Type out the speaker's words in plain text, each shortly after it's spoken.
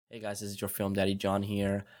Hey guys, this is your Film Daddy John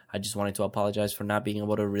here. I just wanted to apologize for not being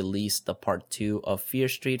able to release the part 2 of Fear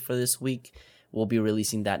Street for this week. We'll be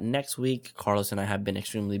releasing that next week. Carlos and I have been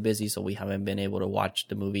extremely busy, so we haven't been able to watch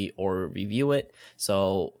the movie or review it.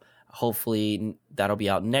 So hopefully that'll be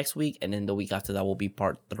out next week, and then the week after that will be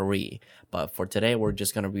part 3. But for today, we're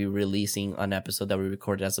just going to be releasing an episode that we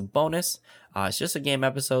recorded as a bonus. It's just a game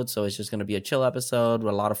episode, so it's just going to be a chill episode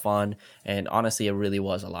with a lot of fun. And honestly, it really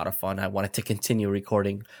was a lot of fun. I wanted to continue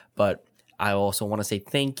recording, but I also want to say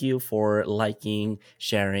thank you for liking,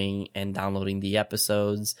 sharing, and downloading the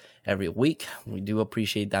episodes every week. We do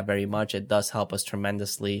appreciate that very much. It does help us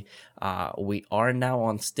tremendously. We are now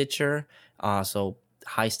on Stitcher, so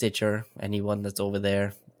hi Stitcher, anyone that's over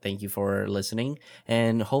there, thank you for listening.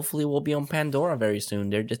 And hopefully we'll be on Pandora very soon.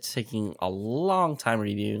 They're just taking a long time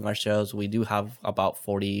reviewing our shows. We do have about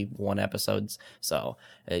 41 episodes, so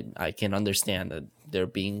I can understand that they're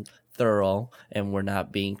being thorough and we're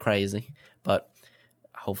not being crazy, but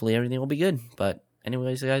hopefully everything will be good. But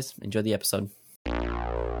anyways, guys, enjoy the episode.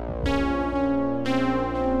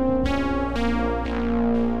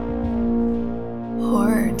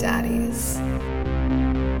 Horror Daddies.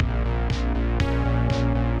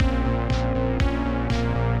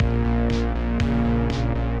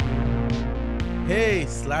 Hey,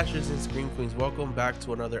 slashers and scream queens, welcome back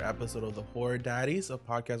to another episode of the Horror Daddies, a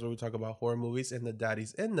podcast where we talk about horror movies and the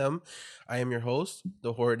daddies in them. I am your host,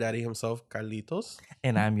 the horror daddy himself, Carlitos.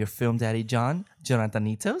 And I'm your film daddy,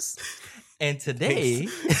 Jonathanitos. And today,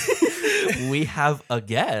 we have a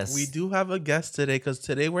guest. We do have a guest today because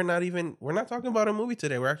today we're not talking about a movie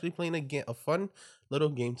today. We're actually playing a fun little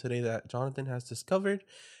game today that Jonathan has discovered.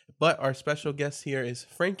 But our special guest here is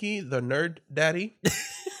Frankie, the nerd daddy.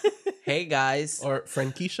 Hey guys. Or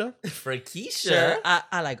Frankisha. Sure.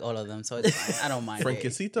 I like all of them, so it's fine. I don't mind.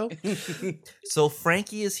 Frankisito. So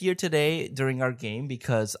Frankie is here today during our game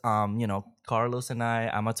because Carlos and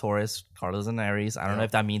I'm a Taurus, Carlos and Aries. I don't know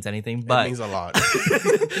if that means anything, but it means a lot.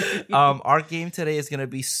 Our game today is gonna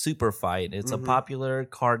be SuperFight. It's a popular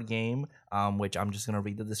card game, which I'm just gonna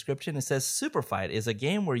read the description. It says SuperFight is a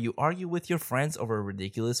game where you argue with your friends over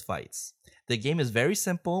ridiculous fights. The game is very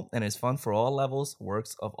simple and is fun for all levels,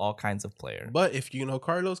 works of all kinds of player. But if you know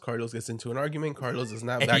Carlos gets into an argument. Carlos is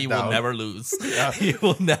not back down. He will never lose. He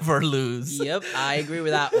will never lose. Yep, I agree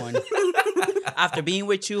with that one. After being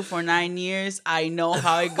with you for 9 years, I know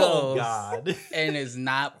how it goes. Oh, God. And it's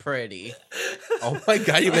not pretty. Oh, my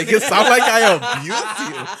God. You make it sound like I abuse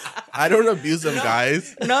you. I don't abuse them,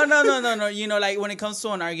 guys. No. You know, like when it comes to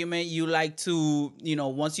an argument, you like to,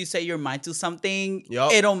 once you say your mind to something,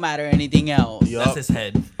 it don't matter anything else. That's his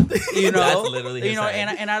head. You know, that's literally his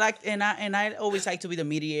head. And I always like to be the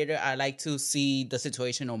mediator. I like to see the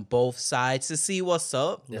situation on both sides to see what's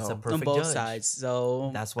up That's a on perfect both judge. sides. So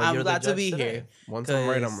That's why I'm you're the glad to judge be today. here. Once I'm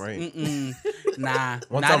right, I'm right. Nah.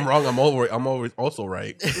 Once I'm wrong, I'm also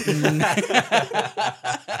right.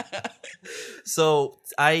 So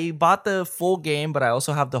I bought the full game, but I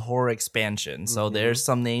also have the horror expansion. So there's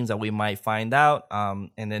some names that we might find out,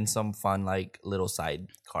 and then some fun like little side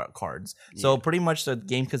cards. So pretty much the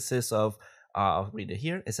game consists of, I'll read it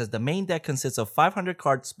here. It says the main deck consists of 500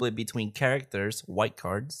 cards split between characters, white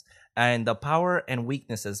cards, and the power and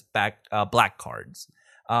weaknesses black cards.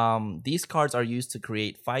 These cards are used to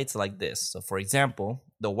create fights like this. So for example,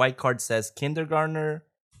 the white card says kindergartner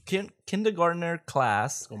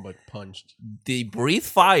class. I'm like punched. They breathe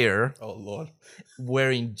fire. Oh, Lord.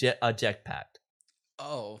 Wearing a jetpack.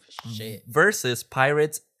 Oh, shit. Versus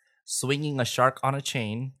pirates swinging a shark on a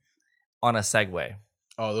chain on a Segway.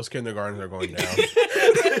 Oh, those kindergartens are going down.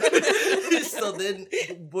 So then,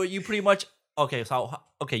 were you pretty much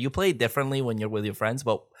you play differently when you're with your friends,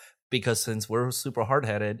 but because since we're super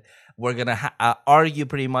hard-headed, we're gonna argue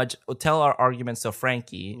pretty much, tell our arguments to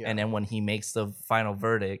Frankie, and then when he makes the final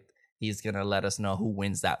verdict, he's gonna let us know who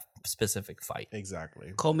wins that specific fight.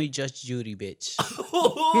 Exactly. Call me Judge Judy, bitch.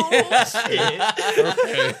 Oh, shit.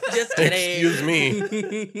 Okay. Just kidding. Excuse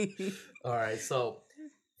me. All right, so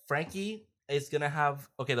Frankie is gonna have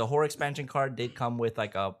the horror expansion card did come with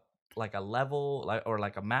like a level or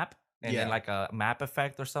like a map and then like a map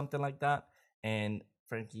effect or something like that. And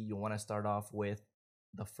Frankie, you want to start off with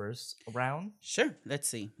the first round? Sure. Let's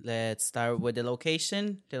see. Let's start with the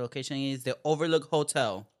location. The location is the Overlook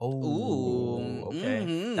Hotel. Oh,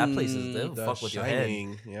 Okay, that place is they'll The fuck with your head.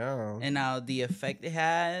 Shining. Yeah. And now the effect it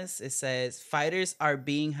has, it says fighters are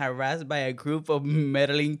being harassed by a group of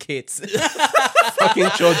meddling kids. Fucking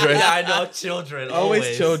children. Yeah, I know, children.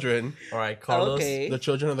 Always children. All right, Carlos. Okay. The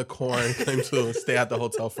children of the corn claim to stay at the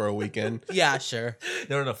hotel for a weekend. Yeah, sure.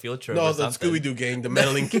 They're on a field trip. No, or the something. Scooby Doo gang, the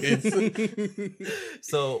meddling kids.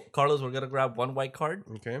 So, Carlos, we're gonna grab one white card.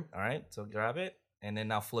 Okay. All right, so grab it and then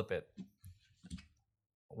now flip it.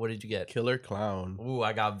 What did you get? Killer Clown. Ooh,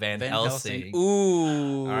 I got Van Helsing.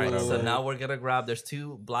 Ooh. All right, so Whatever. now we're gonna grab. There's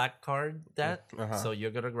 2 black card deck, Uh-huh. so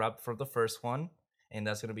you're gonna grab from the first one, and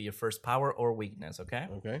that's gonna be your first power or weakness. Okay.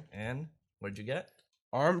 Okay. And what'd you get?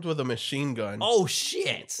 Armed with a machine gun. Oh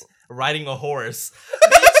shit! Riding a horse.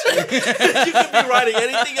 Bitch, you could be riding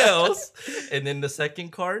anything else. And then the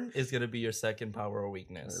second card is gonna be your second power or All right,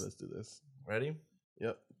 weakness. let's do this. Ready?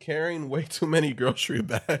 Yep. Carrying way too many grocery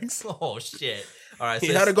bags. Oh shit! All right. He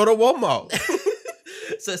So had to go to Walmart.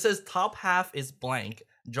 so it says top half is blank.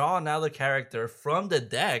 Draw another character from the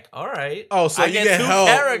deck. All right. Oh, so I you get get 2 help.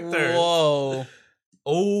 characters. Whoa.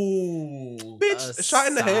 Oh, Bitch, shot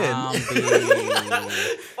in the head. zombie.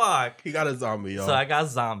 fuck. He got a zombie, y'all. So I got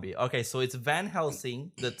zombie. Okay, so it's Van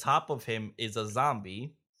Helsing. The top of him is a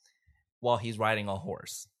zombie while he's riding a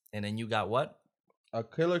horse. And then you got what? A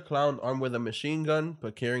killer clown armed with a machine gun,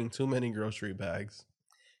 but carrying too many grocery bags.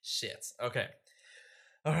 Shit. Okay.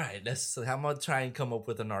 All right. I'm gonna try and come up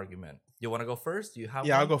with an argument. You want to go first? Do you have?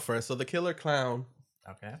 Yeah, I'll one? go first. So the killer clown,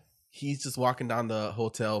 Okay. he's just walking down the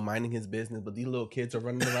hotel, minding his business, but these little kids are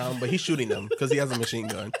running around, but he's shooting them because he has a machine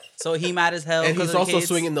gun. So he mad as hell. And 'cause he's of the also kids?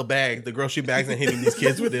 swinging the grocery bags, and hitting these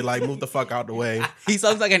kids with it. Like, move the fuck out the way. He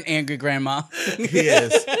sounds like an angry grandma. He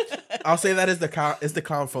is. I'll say that is the clown. It's the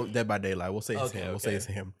clown from Dead by Daylight. We'll say it's Okay, him. We'll okay. say it's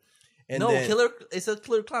him. And No, then, killer. It's a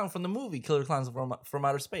killer clown from the movie Killer Clowns from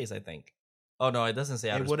Outer Space. I think. Oh no, it doesn't say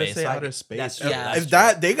outer It wouldn't space. say So outer space. That's If, true, Yeah. that's if true.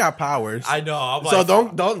 that they got powers, I know. I'm so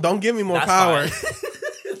like, don't give me more that's power.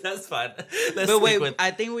 fine. That's fine. Let's But stick wait, with-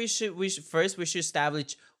 I think we should first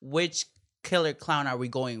establish which killer clown are we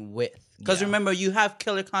going with? Because Yeah. remember, you have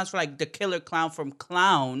killer clowns for like the killer clown from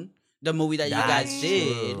Clown, the movie that you That's guys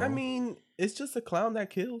did. true. I mean, it's just a clown that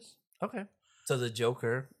kills. Okay. So the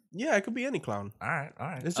Joker. Yeah, it could be any clown. All right. All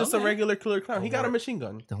right. It's just a Okay. regular killer clown. Don't He got a worry. machine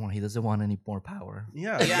gun. Don't worry. He doesn't want any more power.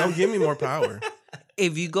 Yeah, Yeah. don't give me more power.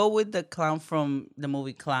 If you go with the clown from the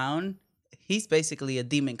movie Clown, he's basically a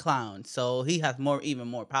demon clown, so he has even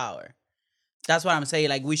more power. That's what I'm saying.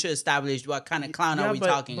 Like, we should establish what kind of clown are we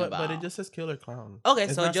talking about. But it just says killer clown. Okay,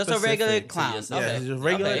 It's so not just a regular specific. clown. yes, Yeah, Okay. it's just a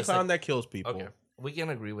regular Okay. clown that kills people. Okay. We can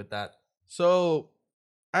agree with that. So,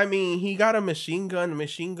 I mean, he got a machine gun.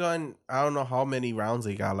 Machine gun. I don't know how many rounds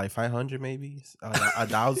he got. Like 500, maybe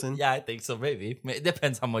 1,000. Yeah, I think so. Maybe it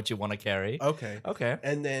depends how much you want to carry. Okay. Okay.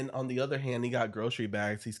 And then on the other hand, he got grocery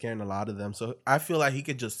bags. He's carrying a lot of them. So I feel like he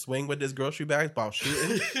could just swing with his grocery bags while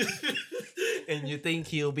shooting. And you think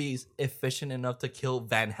he'll be efficient enough to kill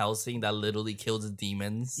Van Helsing that literally kills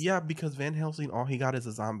demons? Yeah, because Van Helsing, all he got is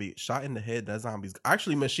a zombie. Shot in the head, that zombie's...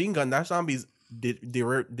 Actually, machine gun, that zombie's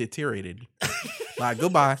deteriorated. Like,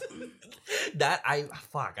 goodbye.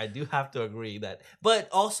 I do have to agree that. But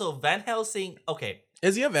also Van Helsing, okay.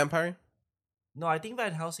 Is he a vampire? No, I think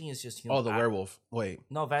Van Helsing is just human. Oh, the werewolf. Wait.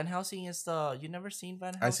 No, Van Helsing is you never seen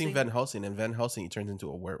Van Helsing? I seen Van Helsing, and Van Helsing turns into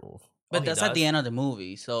a werewolf. But he that's at the does? end of the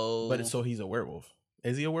movie, so... But so he's a werewolf.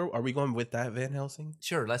 Is he a werewolf? Are we going with that Van Helsing?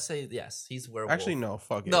 Sure, let's say yes. He's werewolf. Actually, no.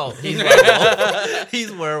 Fuck it. No, he's werewolf.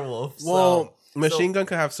 He's werewolf. Well, machine so gun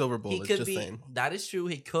could have silver he bullets. could Just be. saying. That is true.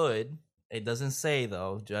 He could. It doesn't say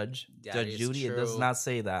though, Judge That is Judy. It does true. not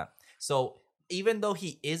say that. So even though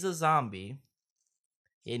he is a zombie,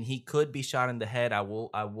 and he could be shot in the head, I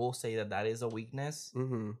will say that is a weakness.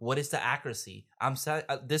 Mm-hmm. What is the accuracy?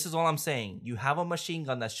 This is all I'm saying. You have a machine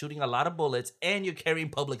gun that's shooting a lot of bullets, and you're carrying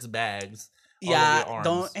Publix bags. all over Yeah, your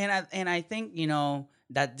don't arms. and I think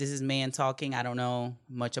that this is man talking. I don't know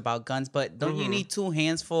much about guns, but don't you Mhm. need 2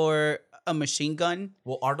 hands for a machine gun?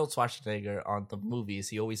 Well, Arnold Schwarzenegger on the movies,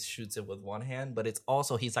 he always shoots it with one hand, but it's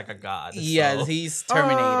also he's like a god. Yes, so- he's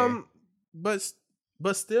Terminator.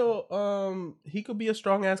 But still, he could be a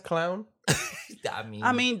strong ass clown.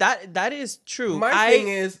 I mean that is true. My thing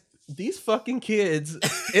is these fucking kids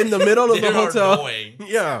in the middle of the They're hotel. annoying.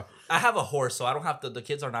 Yeah. I have a horse, so I don't have to. The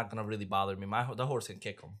kids are not gonna really bother me. The horse can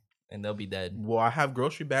kick them, and they'll be dead. Well, I have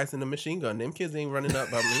grocery bags and a machine gun. Them kids ain't running up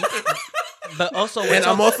by me. But also And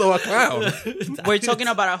I'm also a clown. we're talking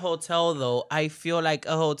about a hotel though. I feel like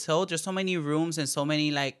a hotel, there's so many rooms and so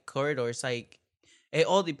many like corridors. Like It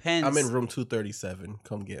all depends. I'm in room 237.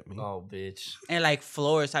 Come get me. Oh, bitch. And like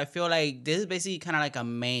floors, I feel like this is basically kind of like a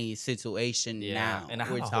maze situation Yeah. now. And I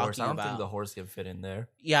have we're a talking horse. I don't about. think the horse can fit in there.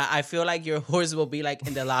 Yeah, I feel like your horse will be like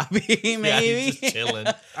in the lobby, maybe. Yeah, he's just chilling.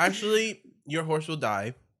 Actually, your horse will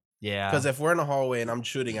die. Yeah. Because if we're in a hallway and I'm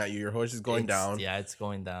shooting at you, your horse is going down. Yeah, it's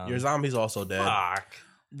going down. Your zombie's also dead. Fuck.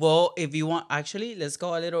 Well, if you want, actually, let's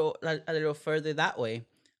go a little further that way.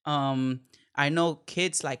 I know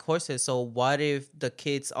kids like horses, so what if the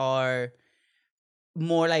kids are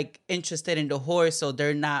more like interested in the horse, so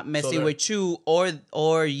they're not messing with you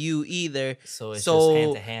or you either. So it's just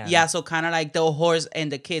hand to hand. Yeah, so kind of like the horse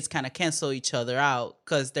and the kids kind of cancel each other out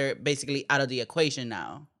because they're basically out of the equation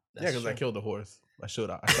now. Yeah, because I killed the horse. I shot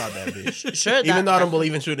that bitch. Sure, Even though I don't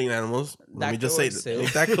believe in shooting animals, let me just say could work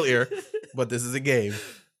make that clear. But this is a game.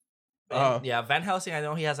 Yeah, Van Helsing, I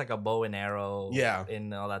know he has like a bow and arrow. Yeah.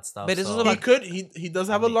 And all that stuff. But this is He about could. He does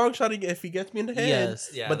have a long shot if he gets me in the head.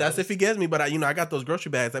 Yes. Yeah, but that's if he gets me. But I got those grocery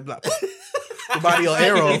bags. I be like, the body of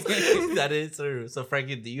arrow. That is true. So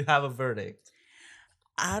Frankie, do you have a verdict?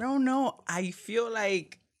 I don't know. I feel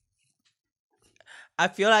like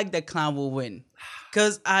the clown will win.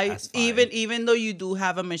 Cause even though you do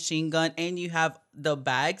have a machine gun and you have the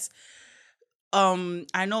bags,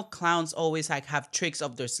 I know clowns always like have tricks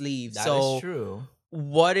up their sleeves. That so is true.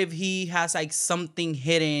 what if he has like something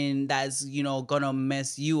hidden that's gonna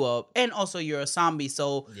mess you up? And also you're a zombie,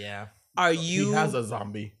 so Yeah. are you? He has a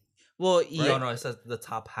zombie. Well, No, it says the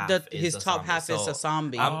top half. his top half is a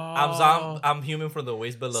zombie. I'm human from the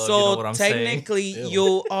waist below. So you know what I'm technically, saying?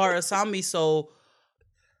 you are a zombie. So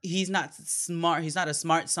he's not smart. He's not a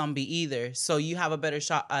smart zombie either. So you have a better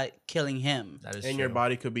shot at killing him. That is And true. your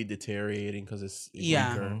body could be deteriorating because it's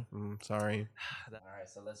Yeah. weaker. Sorry. All right,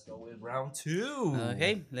 so let's go with round 2.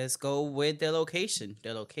 Okay, let's go with the location.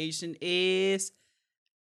 The location is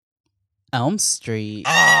Elm Street.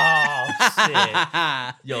 Oh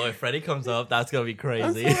shit! Yo, if Freddy comes up, that's gonna be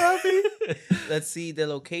crazy. I'm so happy. Let's see. The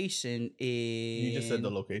location is. You just said the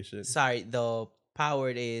location. Sorry, the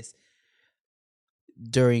powered is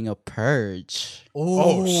during a purge.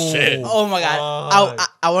 Oh, shit. Oh my god!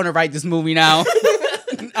 I want to write this movie now.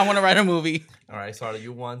 I want to write a movie. All right, so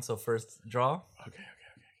you won. So first draw, Okay.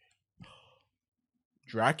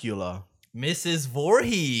 Dracula. Mrs.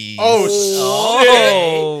 Voorhees.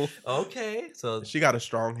 Oh, shit. Okay, so She got a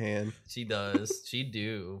strong hand. she does. She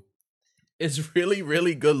do. It's really,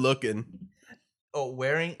 really good looking. Oh,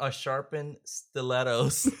 wearing a sharpened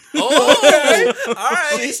stilettos. Oh, okay. All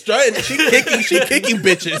right. She's strutting. She kicking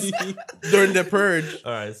bitches during the purge.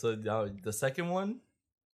 All right, so the second one.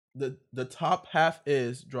 The top half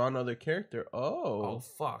is draw another character. Oh Oh,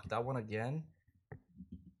 fuck, that one again.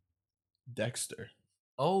 Dexter,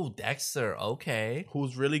 Oh, Dexter. Okay.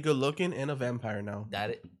 who's really good looking and a vampire now.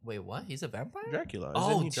 Wait, what? He's a vampire? Dracula.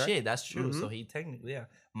 Oh Isn't he shit, that's true. Mhm. So he technically, yeah.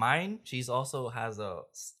 Mine, she's also has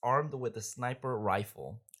armed with a sniper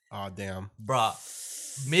rifle. Oh, damn. Bruh,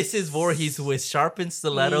 Mrs. Voorhees with sharpened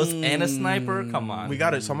stilettos and a sniper. Come on, We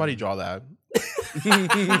got it. Somebody draw that.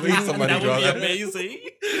 Please, somebody that draw would be that. amazing.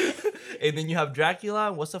 And then you have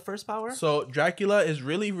Dracula. What's the first power? So Dracula is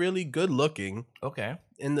really, really good looking. Okay,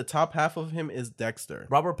 In the top half of him is Dexter.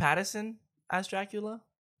 Robert Pattinson as Dracula,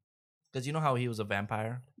 because you know how he was a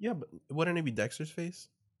vampire. Yeah, but wouldn't it be Dexter's face?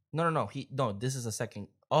 No. This is a second.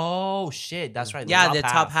 Oh shit, that's right. Yeah, the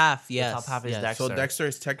top half. Yes, top half is yes. Dexter. So Dexter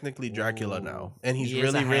is technically Dracula Ooh. now, and he's He is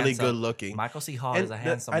really, a really handsome- good looking. Michael C. Hall And is a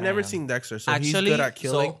handsome. I never man. seen Dexter, so he's Actually, good at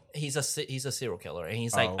killing. So he's a serial killer, and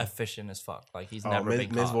he's like Oh. efficient as fuck. Like he's Oh, never been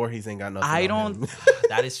Ms. caught. Voorhees ain't got nothing. I on don't- him.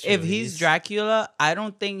 That is true. If he's Dracula, I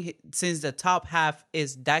don't think since the top half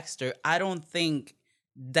is Dexter, I don't think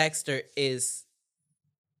Dexter is.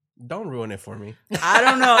 Don't ruin it for me. I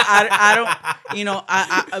don't know. I don't.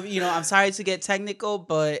 I'm sorry to get technical,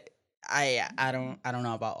 but I don't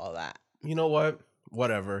know about all that. You know what?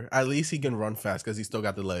 Whatever. At least he can run fast because he still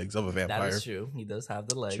got the legs of a that vampire. is true. He does have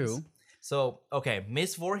the legs. True. So okay,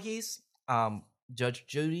 Miss Voorhees, Judge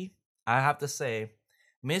Judy, I have to say,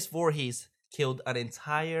 Miss Voorhees killed an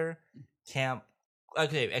entire camp.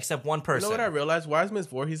 Okay, except one You person. know what I realized? Why is Ms.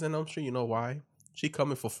 Voorhees in Elm Street? You know why? She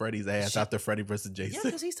coming for Freddy's ass She- after Freddy versus Yeah, Jason.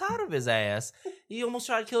 because he's tired of his ass. He almost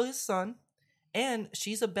tried to kill his son. And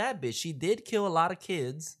she's a bad bitch. She did kill a lot of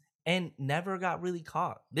kids and never got really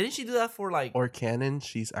caught. Didn't she do that for like... Or canon,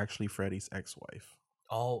 she's actually Freddy's ex-wife.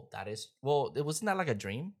 Oh, that is... Well, wasn't that like a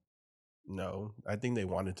dream? No, I think they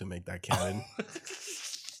wanted to make that canon.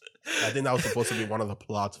 I think that was supposed to be one of the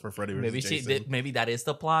plots for Freddy vs. Maybe Jason. maybe that is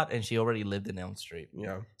the plot, and she already lived in Elm Street.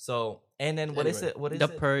 Yeah. So, and then what is Anyway. it? What is The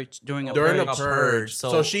it? purge during a During purge. a purge.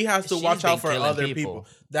 So she has to she's watch been out for killing other people.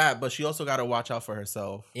 But she also got to watch out for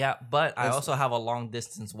herself. Yeah, but I That's- also have a long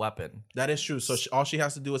distance weapon. That is true. So all she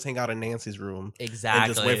has to do is hang out in Nancy's room. Exactly.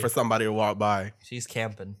 And just wait for somebody to walk by. She's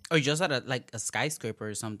camping. Or just at a skyscraper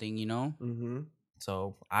or something, you know? Mm-hmm.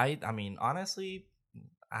 So I mean, honestly,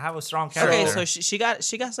 I have a strong character. Okay,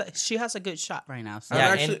 so she has a good shot right now. So. yeah,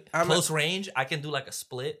 actually- and I'm close range, I can do like a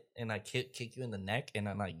split, and I kick you in the neck, and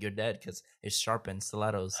I'm like, you're dead because it's sharpened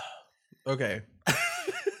stilettos. Okay.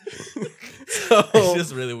 It's so,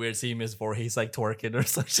 just really weird seeing Miss Voorhees like twerking or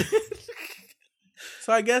some shit.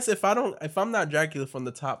 so I guess if I'm not Dracula from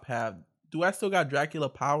the top half, do I still got Dracula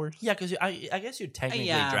powers? Yeah, because I guess you're technically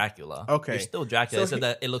Yeah. Dracula. Okay. You're still Dracula. So So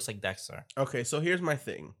that it looks like Dexter. Okay, so here's my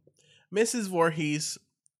thing. Mrs. Voorhees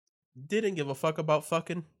didn't give a fuck about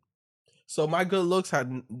fucking. So my good looks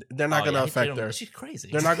they're not gonna affect her. She's crazy.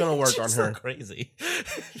 They're not gonna work She's on so her. crazy.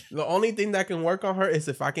 The only thing that can work on her is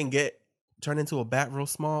if I can turn into a bat real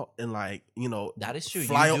small and That is true.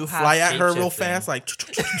 fly You do have fly at her real shape-shifting. fast like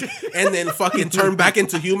and then fucking turn back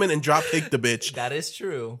into human and drop kick the bitch. That is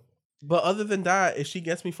true. But other than that, if she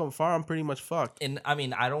gets me from far, I'm pretty much fucked. And I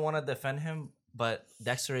mean, I don't want to defend him, but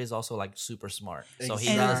Dexter is also like super smart, so he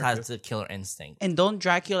Exactly. does has the killer instinct. And don't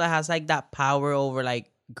Dracula has like that power over like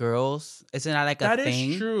girls? Isn't that like a That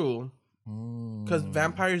thing? is true. Because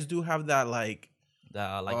vampires do have that like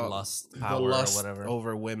Lust the power lust or whatever.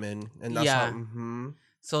 over women, and that's Yeah. how,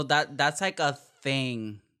 So that's like a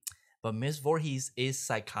thing. But Miss Voorhees is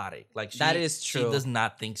psychotic. Like That is She true. does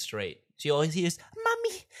not think straight. She always hears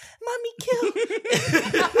 "Mommy, kill,"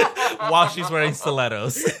 while she's wearing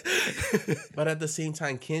stilettos. But at the same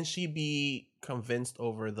time, can she be convinced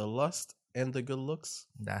over the lust and the good looks?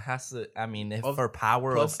 That has to. I mean, if Of- her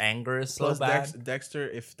power plus- of anger is so Plus, bad, Dexter,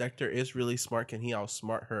 if Dexter is really smart, can he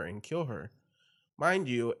outsmart her and kill her? Mind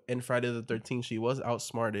you, in Friday the 13th, she was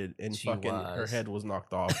outsmarted and She fucking her was. head was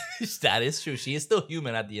knocked off. that is true. She is still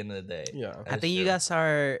human at the end of the day. Yeah. I think you guys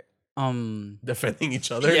are Defending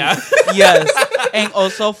each other. Yeah. yes, and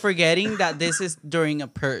also forgetting that this is during a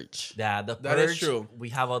purge. Yeah, the That is purge, true. We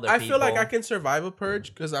have other I people. feel like I can survive a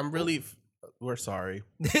purge because I'm really. We're sorry.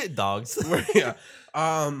 Dogs. Yeah.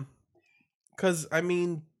 Because I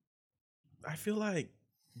mean, I feel like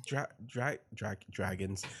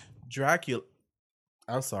dragons, Dracula.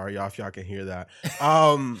 I'm sorry, y'all, if y'all can hear that.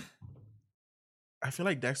 I feel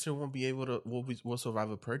like Dexter won't be able to. Will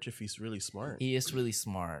survive a purge if he's really smart. He is really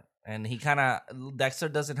smart. And he kind of Dexter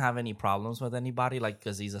doesn't have any problems with anybody, like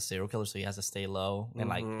because he's a serial killer, so he has to stay low, and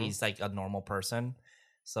like he's like a normal person.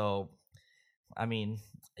 So, I mean,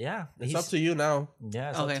 yeah, It's up to you now.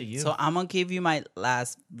 Yeah, it's up to you. So I'm gonna give you my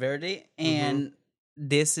last verdict, and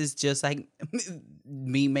this is just like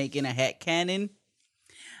me making a headcanon.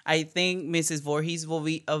 I think Mrs. Voorhees will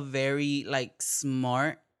be a very like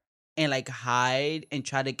smart and like hide and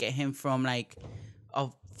try to get him from like a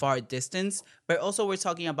far distance. But also we're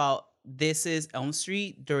talking about this is Elm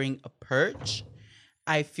Street during a purge.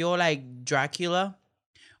 I feel like Dracula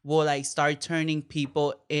will like start turning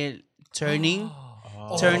people in turning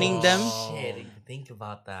them. Shit, I didn't think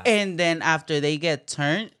about that. And then after they get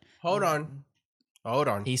turned, Hold on.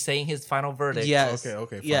 He's saying his final verdict. yes.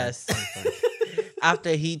 Okay. Fine, Yes. fine.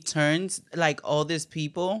 After he turns like all these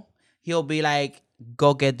people, he'll be like,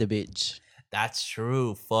 go get the bitch. That's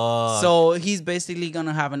true. Fuck. So he's basically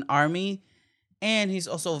gonna have an army, and he's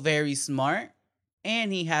also very smart,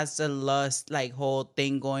 and he has the lust like whole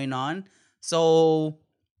thing going on. So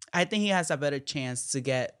I think he has a better chance to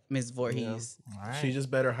get Miss Voorhees. All right. She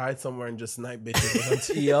just better hide somewhere and just snipe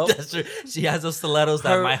bitches. Yup. That's true. She has those stilettos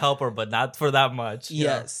that Her- might help her, but not for that much.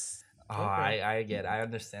 Yes. Oh, I get. I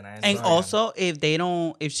understand. And also,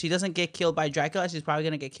 if she doesn't get killed by Dracula, she's probably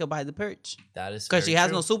gonna get killed by the Purge that is because she has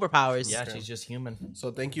true. no superpowers. Yeah, she's just human.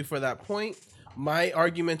 So thank you for that point. My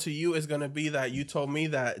argument to you is going to be that you told me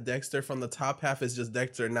that Dexter from the top half is just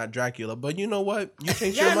Dexter, not Dracula. But you know what? You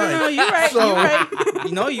changed your mind. No, you're right. So- You're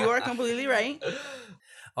right. No, you are completely right.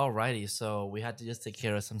 Alrighty, so we had to just take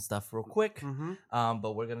care of some stuff real quick.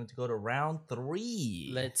 But we're gonna go to round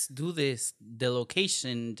 3. Let's do this. The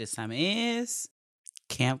location this time is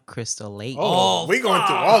Camp Crystal Lake. Oh, we going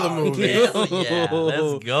through all the movies. Hell yeah,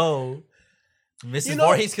 let's go. Mrs. You know,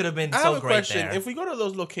 Voorhees could have been I so have a great question. there. If we go to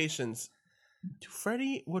those locations,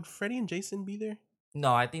 would Freddy and Jason be there?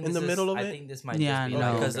 No, I think In this the middle of I it? think this might Yeah, just be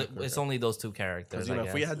no. because Okay. it's only those two characters. Because you know, I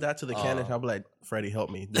if we guess. had that to the canon, Oh. I'd be like, Freddy, help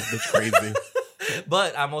me. This bitch crazy.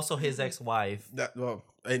 But I'm also his ex-wife. Well,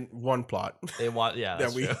 in one plot They want, yeah,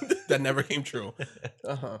 that that's true. that never came true.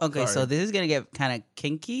 Okay, so Sorry. this is gonna get kind of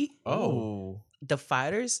kinky. Oh, Ooh. The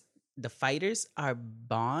fighters are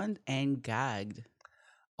bound and gagged.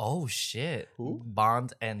 Oh shit. Who?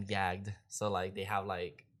 Bond and gagged. So like they have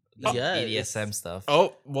like Yes. BDSM stuff.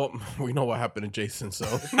 oh, well, we know what happened to Jason, so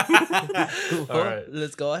All right.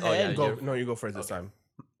 Let's go yeah, ahead. you go first this time.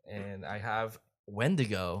 And I have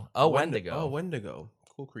Wendigo. Oh, Wendigo. Oh, Wendigo.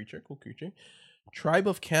 Cool creature. Tribe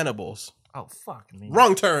of cannibals. Oh, fuck me.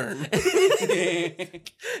 Wrong turn.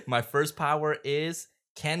 My first power is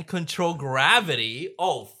can control gravity.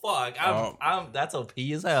 Oh fuck. I'm that's OP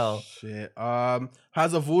as hell. Shit.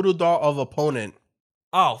 Has a voodoo doll of opponent.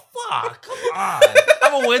 Oh fuck. Come on.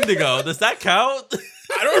 I'm a Wendigo. Does that count?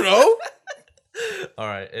 I don't know. All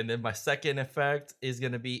right. And then my second effect is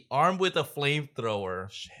gonna be armed with a flamethrower.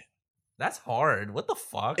 Shit. That's hard. What the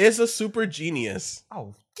fuck? It's a super genius.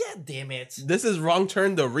 Oh, god damn it. This is Wrong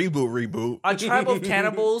Turn, the reboot. A tribe of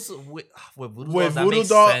cannibals with voodoo With dolls, that voodoo makes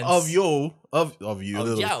doll sense. of you.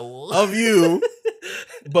 Yo. Of you.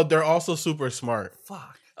 But they're also super smart.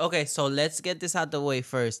 Fuck. Okay, so let's get this out the way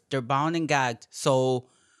first. They're bound and gagged. So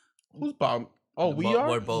Who's bomb? Oh, we We're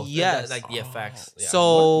are? both. Yes. Like the effects. Yeah.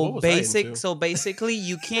 so What was I into? basically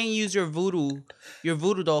you can't use your voodoo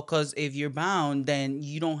doll because if you're bound, then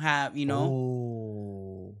you don't have,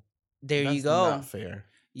 Oh. there That's you go. not fair.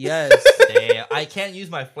 Yes. Damn. I can't use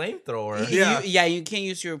my flamethrower. Yeah. You can't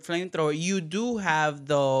use your flamethrower. You do have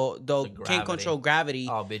the gravity. can control gravity.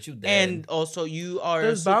 Oh, bitch, you dead. And also you are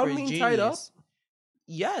Does a super bound mean genius. tied up?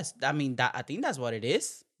 Yes. I mean I think that's what it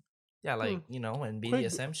is. yeah, like, in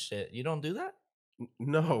BDSM shit, you don't do that?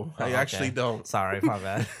 No, I Oh, actually okay. don't. Sorry, my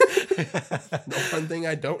bad. No one thing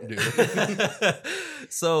I don't do.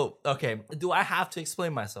 So, okay, do I have to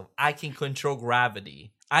explain myself? I can control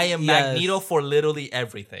gravity. I am Yes. Magneto for literally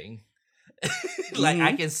everything. Like,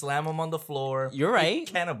 I can slam him on the floor. You're right.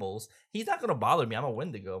 Cannibals. He's not gonna bother me. I'm a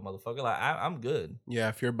Wendigo, motherfucker. Like, I'm good. Yeah,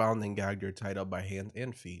 if you're bound and gagged, you're tied up by hands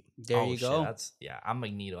and feet. There you shit, go. I'm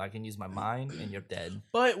Magneto. I can use my mind, and you're dead.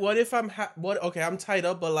 But what if I'm okay? I'm tied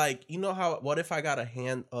up, but like what if I got a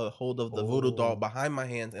hold of the voodoo doll behind my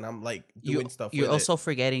hands and I'm like doing stuff. You're with also it.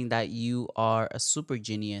 forgetting that you are a super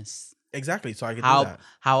genius. Exactly, so I can do that.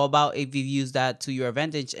 How about if you use that to your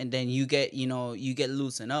advantage and then you get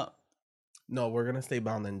loosened up? No, we're gonna stay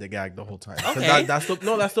bound and gagged the whole time. 'Cause Okay. that's the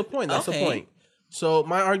point. That's the Okay. point. So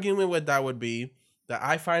my argument with that would be that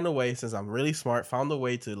I find a way, since I'm really smart, found a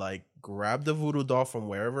way to like grab the voodoo doll from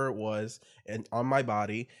wherever it was and on my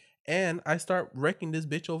body, and I start wrecking this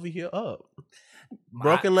bitch over here up.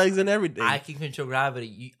 Broken legs and everything. I can control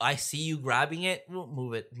gravity. I see you grabbing it. Well,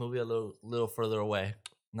 move it a little further away.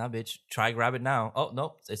 Nah, bitch. Try grab it now. Oh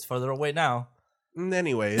no, it's further away now.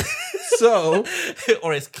 Anyways, so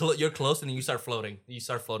Or you're close and then you start floating. You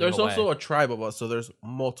start floating. there's away. also a tribe of us, so there's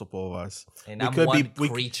multiple of us. and we I'm could one be-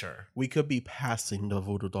 creature. We could be passing the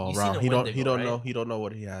voodoo doll You seen around. a He don't Wendigo, right? he don't know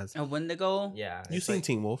what he has. A Wendigo? Yeah, You it's seen like-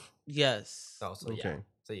 Teen Wolf? Yes. Oh, so yeah. Okay.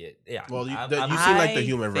 So yeah. Well, you I'm- seem like the I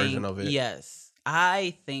human version think- of it. Yes.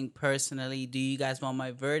 I think personally, do you guys want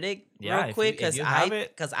my verdict Yeah, real if quick? you have it.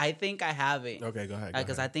 Because I think I have it. Okay, go ahead.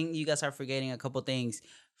 Because I think you guys are forgetting a couple things.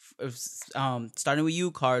 Starting with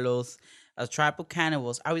you, Carlos. A tribe of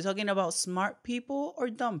cannibals. Are we talking about smart people or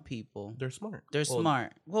dumb people? they're smart. They're Well,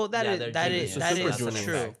 smart. Well, yeah, that they're is genius. Super genius.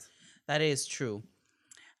 true. Fact. That is true.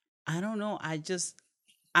 I don't know.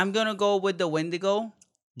 I'm gonna go with the Wendigo.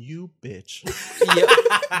 You bitch.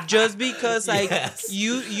 Yeah, just because like Yes.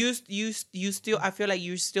 you still I feel like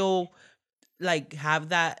you still like have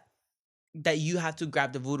that you have to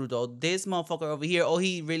grab the voodoo doll. This motherfucker over here, all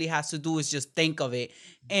he really has to do is just think of it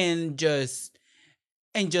and just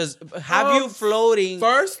have you floating.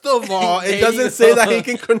 First of all, There it you doesn't say that go. he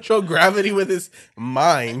can control gravity with his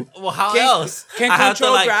mind. Well, how Can- else? can I have to,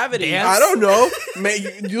 control gravity. dance? I don't know.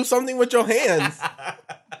 May do something with your hands.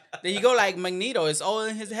 There you go, like Magneto. It's all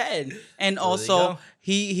in his head, and So there you also go.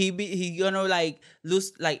 he gonna like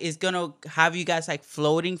lose like it's gonna have you guys like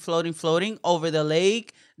floating over the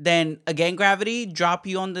lake. Then again, gravity drop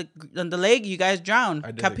you on the lake. You guys drown.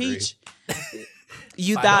 I disagree. Capiche?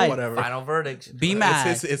 You Final- died. whatever. Final verdict. Be mad.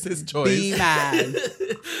 It's his choice. Be mad.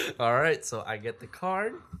 All right, so I get the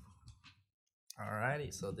card. All righty,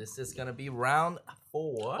 so this is gonna be round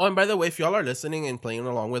 4. Oh, and by the way, if y'all are listening and playing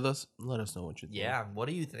along with us, let us know what you think. Yeah, what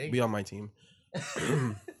do you think? Be on my team.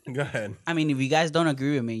 Go ahead. I mean, if you guys don't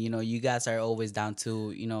agree with me, you guys are always down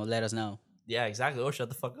to let us know. Yeah, exactly. Oh, shut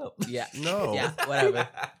the fuck up. Yeah. No. Yeah. Whatever.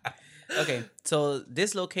 Okay, so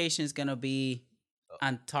this location is gonna be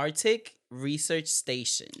Antarctic Research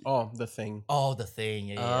Station. Oh, the thing. Oh, the thing.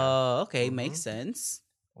 Yeah. Oh, okay, Mhm. makes sense.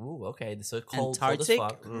 Ooh, okay. So cold as Antarctic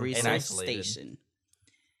fuck. And Research isolated. Station.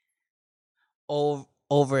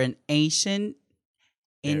 Over an ancient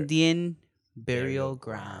Indian burial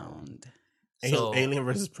ground. So Alien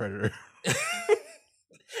versus Predator.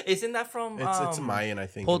 isn't that from It's Mayan, I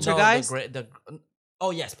think. Poltergeist? Oh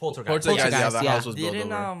yes, Poltergeist. Poltergeist, yeah, the Poltergeist, house was built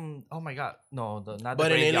Didn't over. oh my god, no, not But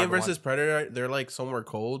the in Alien graveyard versus one. Predator, they're like somewhere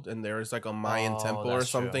cold, and there's like a Mayan temple or that's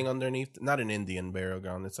true. something underneath. Not an Indian burial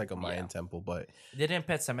ground. It's like a Mayan temple, but Didn't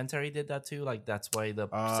Pet Cemetery did that too? Like that's why the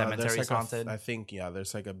there's cemetery like is haunted. I think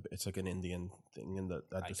there's like it's like an Indian thing in the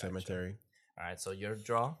gotcha. cemetery. All right, so your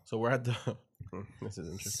draw. So we're at the. This is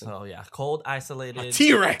interesting. So yeah, cold, isolated.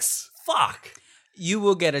 T-Rex. Fuck. You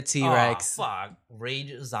will get a T-Rex. Oh, fuck.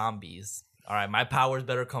 Rage zombies. All right, my powers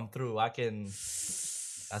better come through. I can.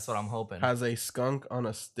 That's what I'm hoping. Has a skunk on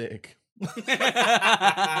a stick.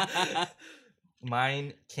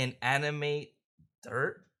 Mine can animate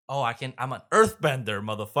dirt. Oh, I can. I'm an earthbender,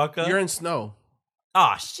 motherfucker. You're in snow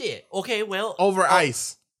Ah, shit. Okay, well. over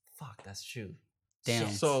ice. Fuck, that's true. Damn.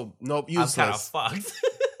 Shit. So nope, I'm kind of useless. fucked.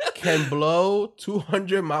 Can blow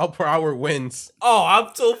 200-mile-per-hour winds. Oh,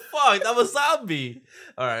 I'm so fucked. I'm a zombie.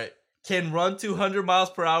 All right. Can run 200 miles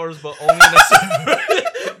per hour, but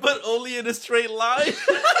only in a straight line.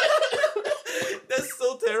 That's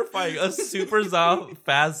so terrifying. A super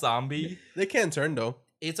fast zombie. They can't turn though.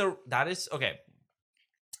 That is okay.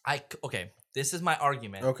 This is my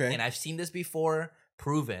argument. Okay. And I've seen this before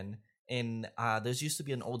proven. In there's used to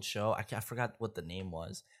be an old show. I forgot what the name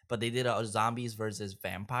was, but they did a zombies versus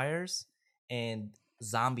vampires, and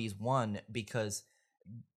zombies won because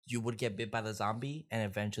you would get bit by the zombie and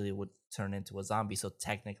eventually it would turn into a zombie. So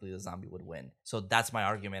technically the zombie would win. So that's my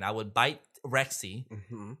argument. I would bite Rexy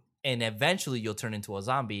and eventually you'll turn into a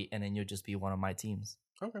zombie and then you'll just be one of my teams.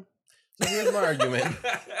 Okay. So here's my argument.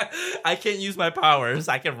 I can't use my powers.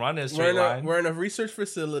 I can run in a straight line. We're in a research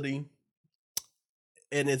facility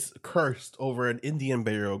and it's cursed over an Indian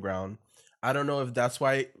burial ground. I don't know if that's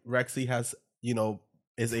why Rexy has,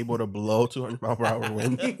 is able to blow 200-mile-per-hour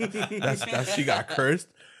wind. That's she got cursed.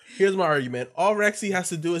 Here's my argument. All Rexy has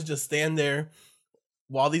to do is just stand there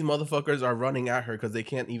while these motherfuckers are running at her because they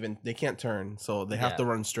can't turn. So they have to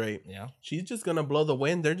run straight. Yeah. She's just going to blow the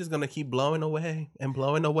wind. They're just going to keep blowing away and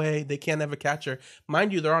blowing away. They can't ever catch her.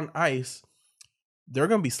 Mind you, they're on ice. They're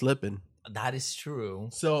going to be slipping. That is true.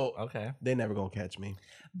 So okay, they never going to catch me.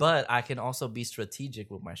 But I can also be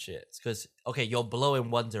strategic with my shit. Because, okay, you'll blow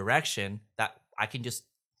in one direction that I can just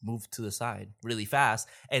move to the side really fast,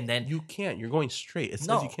 and then you can't. You're going straight. It says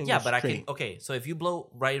no, you can't. Yeah, go but straight. I can. Okay, so if you blow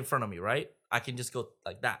right in front of me, right, I can just go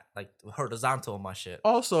like that, like horizontal on my shit.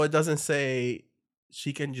 Also, it doesn't say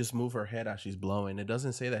she can just move her head as she's blowing. It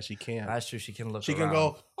doesn't say that she can't. That's true. She can look. She around. can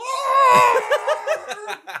go.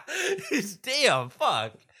 Damn,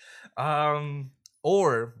 fuck.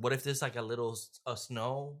 Or what if there's like a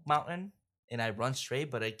snow mountain and I run straight,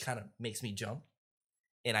 but it kind of makes me jump,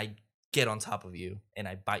 and I get on top of you and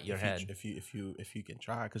I bite your head. If you can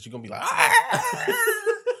try, because you're gonna be like, ah!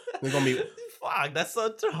 They're gonna be fuck. That's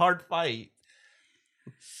such a hard fight.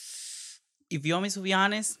 If you want me to be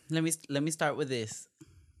honest, let me start with this.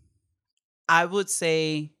 I would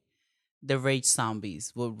say the rage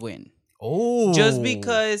zombies would win. Oh, just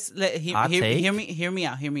because hear me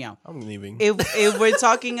out. I'm leaving. If we're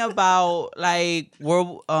talking about like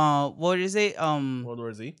what is it? World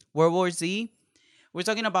War Z. World War Z. We're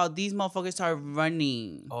talking about these motherfuckers are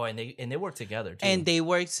running. Oh, and they work together too. And they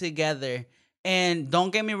work together. And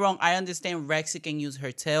don't get me wrong, I understand Rexy can use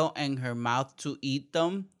her tail and her mouth to eat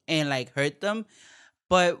them and like hurt them,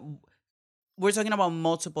 but we're talking about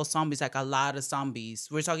multiple zombies, like a lot of zombies.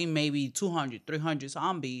 We're talking maybe 200, 300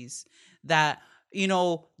 zombies that,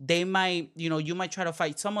 they might, you might try to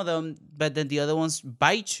fight some of them, but then the other ones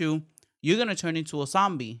bite you, you're going to turn into a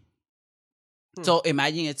zombie. So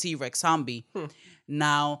imagine a T-Rex zombie.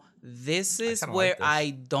 Now, this is where like this.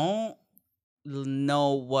 I don't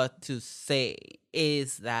know what to say,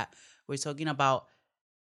 is that we're talking about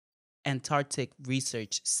Antarctic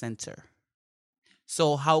Research Center.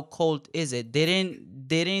 So how cold is it? Didn't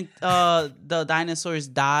the dinosaurs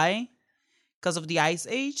die because of the ice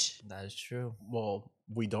age? That is true. Well,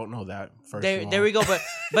 we don't know that. There we go. But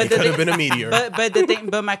it could have been a meteor.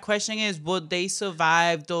 But my question is, would they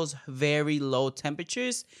survive those very low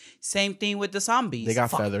temperatures? Same thing with the zombies. They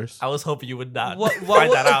got feathers. I was hoping you would not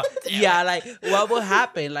find that out. Yeah, like what will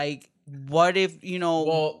happen? Like, what if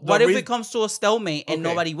what if it comes to a stalemate and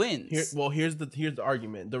nobody wins? Here's the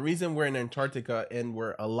argument. The reason we're in Antarctica and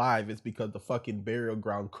we're alive is because the fucking burial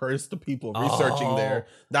ground cursed the people researching there.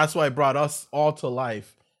 That's why it brought us all to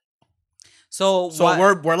life. So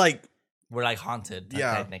we're like We're like haunted,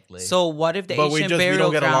 Yeah. technically. So what if the But we ancient don't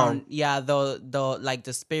burial get ground? along. Yeah, the like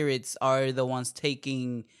the spirits are the ones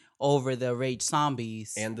taking over the rage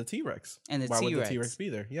zombies And the T-Rex. And the Why would the T-Rex. T-Rex be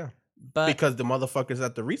there? Yeah. but Because the motherfuckers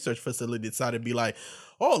at the research facility decided to be like,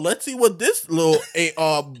 oh, let's see what this little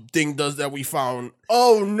thing does that we found.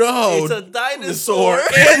 Oh no, It's a dinosaur.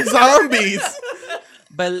 and zombies.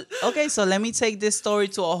 But okay, so let me take this story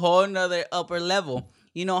to a whole nother upper level.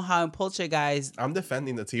 You know how in Poltergeist. I'm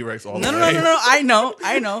defending the T-Rex all No, the no, way. no, no, no.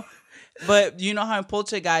 I know. But you know how in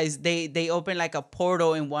Poltergeist they open like a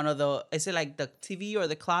portal in one of the. Is it like the TV or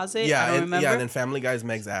the closet? Yeah, I don't remember. yeah. And then Family Guy's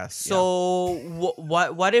Meg's ass. So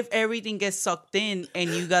what if everything gets sucked in and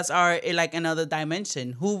you guys are in like another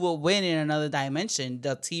dimension? Who will win in another dimension?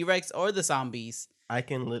 The T-Rex or the zombies? Yeah. I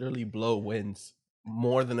can literally blow winds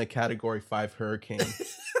more than a Category 5 hurricane.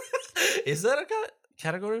 Is that a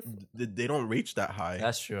category? They don't reach that high.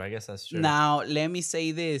 That's true. I guess that's true. Now let me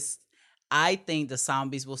say this: I think the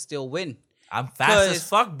zombies will still win. I'm fast as 'Cause-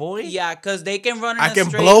 fuck, boy. Yeah, because they can run. In I a can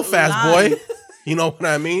straight blow fast, line. boy. You know what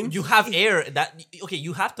I mean? You have air.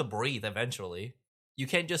 You have to breathe eventually. You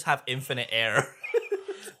can't just have infinite air.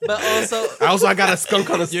 But also, I got a skunk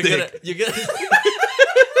on a stick. You're gonna.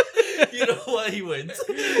 You know what? He wins.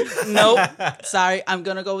 nope. Sorry, I'm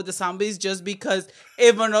gonna go with the zombies just because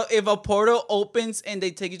if a portal opens and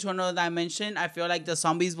they take you to another dimension, I feel like the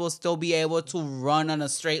zombies will still be able to run on a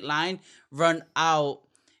straight line, run out,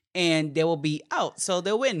 and they will be out, so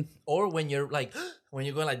they'll win. Or when you're like, when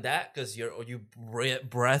you're going like that, because you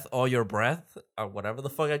breath all your breath or whatever the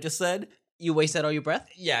fuck I just said. You wasted all your breath.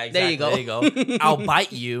 Yeah, There exactly. you go. There you go. I'll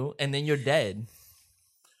bite you, and then you're dead.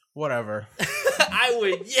 Whatever. I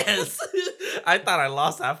win. Yes. I thought I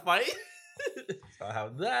lost that fight. So I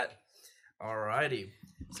have that. Alrighty.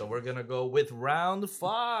 So we're gonna go with round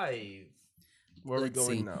 5. Where are we Let's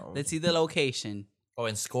going see. now? Let's see the location. Oh,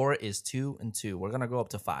 and score is 2-2. We're gonna go up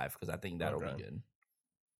to 5 because I think that'll Okay. be good.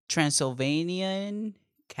 Transylvanian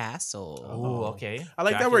Castle. Oh, okay. I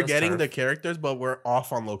like that we're Dracula's getting turf. the characters, but we're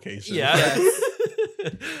off on location. Yeah.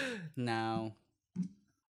 Now,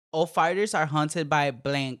 all fighters are hunted by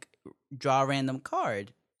blank. Draw a random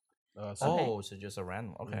card. Oh, so just a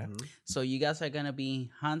random. Okay. Mhm. So you guys are gonna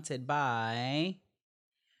be hunted by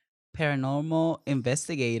paranormal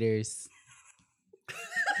investigators.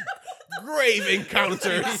 Grave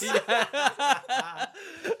encounters.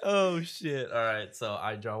 Oh shit! All right, so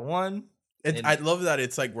I draw 1. I love that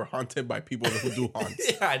it's like we're haunted by people who do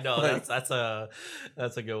haunts. Yeah, I know. Like- That's a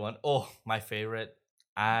good one. Oh, my favorite.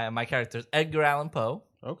 My character is Edgar Allan Poe.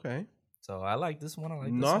 Okay. So I like this one. I like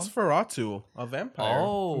this one. Nosferatu, a vampire.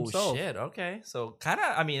 Oh himself. shit! Okay, so kind of.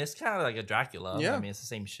 I mean, it's kind of like a Dracula. Yeah. I mean, it's the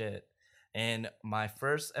same shit. And my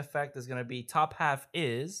first effect is gonna be top half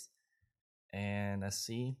is, and let's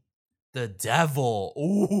see, the devil.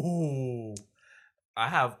 Ooh, I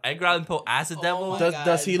have Edgar Allan Poe as the devil. my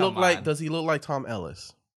Does he look Come like? on. Does he look like Tom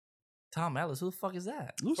Ellis? Tom Ellis? Who the fuck is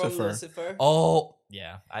that? Lucifer. Lucifer. Oh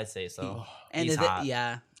yeah, I'd say so. And He's hot.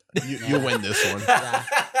 yeah. You win this one. Yeah.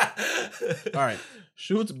 All right.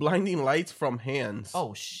 Shoots blinding lights from hands.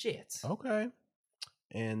 Oh shit. Okay.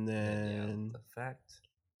 And then the fact.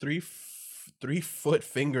 3 foot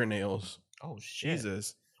fingernails. Oh shit.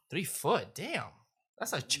 Jesus. 3 foot. Damn.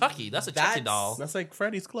 That's like Chucky. That's a Chucky That's- doll. That's like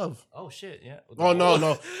Freddy's glove. Oh shit. Yeah. Oh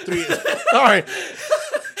no. 3. All right.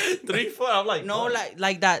 3 foot. I'm like No, what?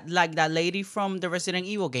 like that lady from the Resident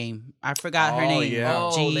Evil game. I forgot her Oh, name. yeah. Oh,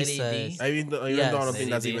 Lady Jesus. D. Even though I Yes. don't think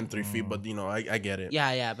that's Lady. even 3 feet, but I get it.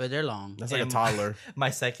 Yeah, but they're long. That's like a And- toddler. My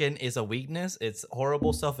second is a weakness. It's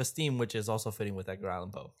horrible self-esteem, which is also fitting with Edgar Allan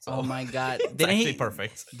Poe. So Oh my god. it's Didn't actually he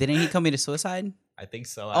perfect. Didn't he commit suicide? I think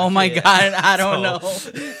so. Oh my actually. god, I don't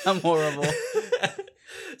So- know. I'm horrible.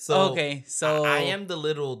 So Okay, so I am the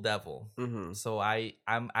little devil. Mm-hmm. So I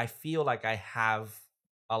feel like I have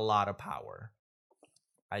a lot of power.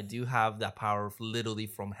 I do have that power literally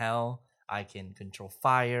from hell. I can control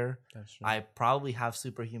fire. That's true. I probably have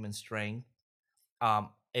superhuman strength. Am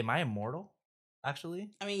I immortal? Actually,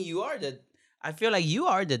 I mean, I feel like you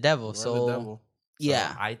are the devil. We're So the devil.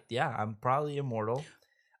 yeah, I'm probably immortal,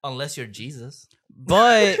 unless you're Jesus.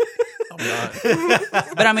 but I'm not.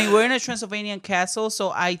 but I mean, we're in a Transylvanian castle,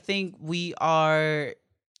 so I think we are.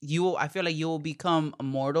 I feel like you will become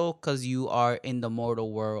immortal because you are in the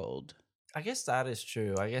mortal world. I guess that is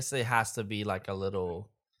true. I guess it has to be like a little,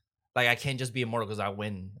 like I can't just be immortal because I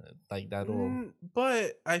win. Like that'll.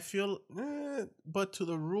 But I feel, but to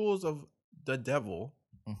the rules of the devil,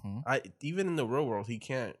 Mhm. even in the real world, he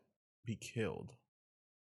can't be killed.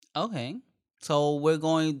 Okay, so we're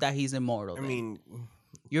going that he's immortal. I then. mean,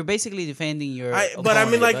 You're basically defending your. but I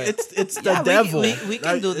mean, opponent, like but- it's the Yeah, devil. We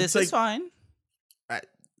can do this. It's like, fine.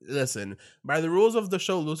 listen, by the rules of the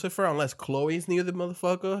show Lucifer, unless Chloe's near the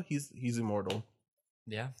motherfucker, he's immortal.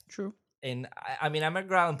 Yeah. True. And I mean, I'm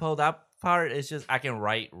Edgar Allan Poe. That part is just I can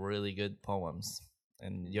write really good poems,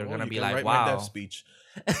 and you're gonna be like, write wow. my death speech.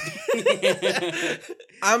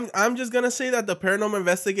 I'm just gonna say that the paranormal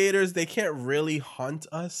investigators, they can't really hunt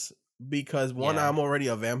us because one, Yeah. I'm already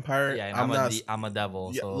a vampire. Yeah, and I'm I'm a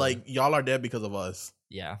devil. yeah, So like y'all are dead because of us.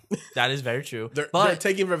 yeah, that is very true. They're but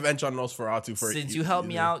taking revenge on Nosferatu for since you helped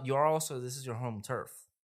me out, you're also this is your home turf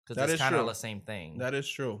because That it's is kind of true. the same thing. That is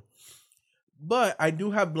true. But I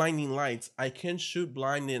do have blinding lights. I can shoot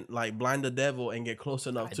blind the devil and get close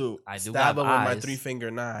enough to I do stab have him with my eyes.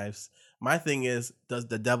 3-finger knives. My thing is, does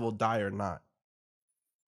the devil die or not?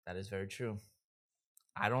 That is very true.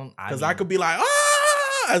 I don't Because I could be like,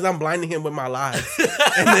 ah, as I'm blinding him with my lies,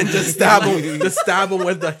 and then just stab him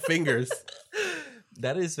with the fingers.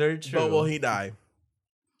 That is very true. But will he die?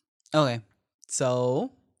 Okay.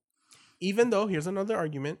 So Even though, here's another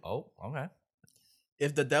argument. Oh, okay.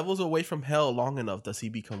 If the devil's away from hell long enough, does he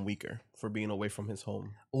become weaker for being away from his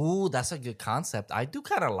home? Ooh, that's a good concept. I do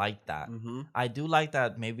kind of like that. Mm-hmm. I do like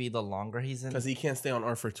that. Maybe the longer he's in, Because he can't stay on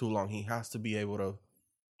Earth for too long. He has to be able to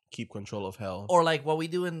keep control of hell. or like what we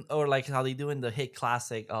do in, or like how they do in the hit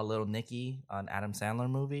classic Little Nicky, an Adam Sandler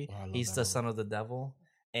movie. Oh, I love He's that the movie. son of the devil,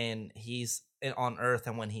 and he's on Earth,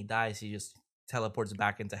 and when he dies, he just teleports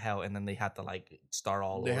back into hell, and then they have to like start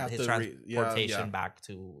all They over have his to transportation yeah. back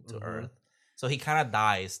to Mhm. Earth. So he kind of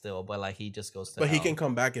dies still, but like he just goes to But he hell. can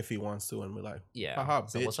come back if he wants to and be like, Yeah. haha,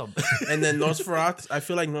 So bitch. what's up? And then Nosferatu, I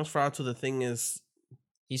feel like Nosferatu, the thing is,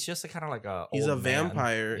 He's just a kind of like a he's old a man.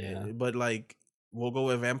 vampire, Yeah. but like, we'll go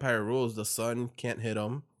with vampire rules. The sun can't hit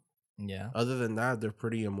him. Yeah. Other than that, they're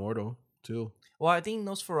pretty immortal too. Well, I think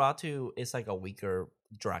Nosferatu is like a weaker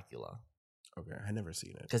Dracula Okay, I never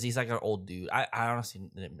seen it. because he's like an old dude. I honestly,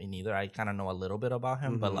 me neither. I kind of know a little bit about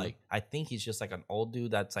him, but Mhm. like I think he's just like an old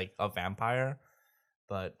dude that's like a vampire.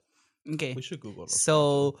 But okay. We should Google it.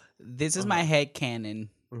 So this is my head canon.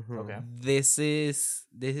 Mhm. okay. This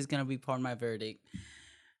is gonna be part of my verdict.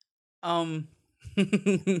 Oh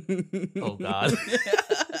God.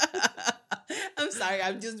 I'm sorry.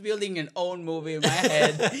 I'm just building an own movie in my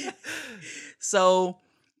head. So,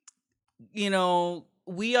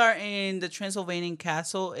 we are in the Transylvanian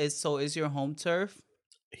castle. Is your home turf.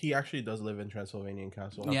 He actually does live in Transylvanian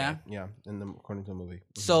Castle. Yeah? Yeah, according to the movie.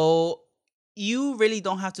 So you really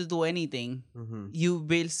don't have to do anything. Mhm.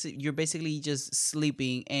 You're basically just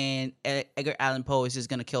sleeping, and Edgar Allan Poe is just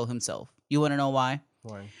gonna kill himself. You want to know why?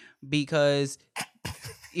 Why? Because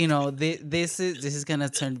this is gonna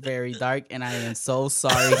turn very dark, and I am so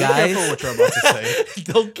sorry, guys. Careful what you're about to say.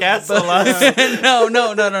 Don't cancel us.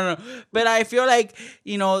 No. But I feel like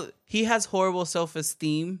he has horrible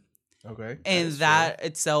self-esteem, Okay. and that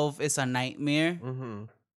itself is a nightmare. Mm-hmm.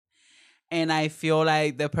 And I feel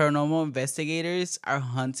like the paranormal investigators are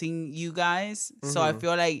hunting you guys. So I Mhm.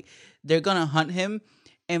 feel like they're gonna hunt him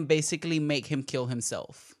and basically make him kill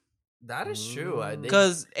himself. That is true.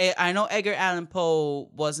 Because I know Edgar Allan Poe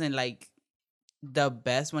wasn't like the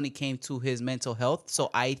best when it came to his mental health. So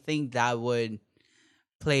I think that would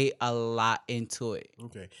play a lot into it.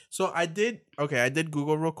 Okay. So I did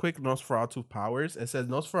Google real quick Nosferatu powers. It says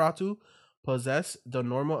Nosferatu possess the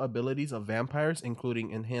normal abilities of vampires, including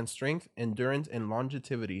enhanced strength, endurance, and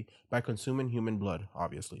longevity by consuming human blood,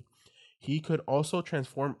 obviously. He could also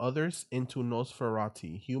transform others into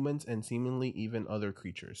Nosferati, humans, and seemingly even other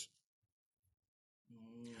creatures.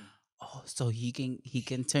 Oh, so he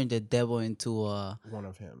can turn the devil into One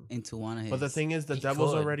of him. one of his. But the thing is, the He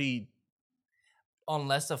devil's could. already...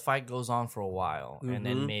 unless the fight goes on for a while, and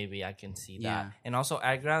then Mhm. maybe I can see that. Yeah. And also,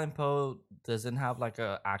 Edgar Allan Poe doesn't have like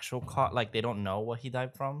a actual like they don't know what he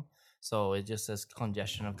died from, so it just says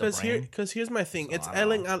congestion of the brain. Because here's my thing. So, It's I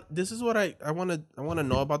don't Ellen. This is what I want to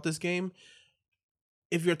know about this game.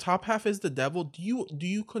 If your top half is the devil, do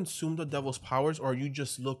you consume the devil's powers, or you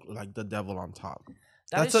just look like the devil on top?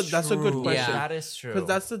 That's a good true. question. That is true. Because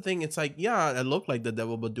that's the thing. It's like, yeah, I look like the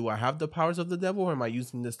devil, but do I have the powers of the devil, or am I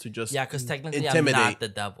using this to just because technically intimidate? I'm not the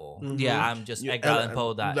devil. Mhm. Yeah. I'm just You- Edgar Allan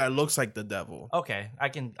Poe. That looks like the devil. okay. I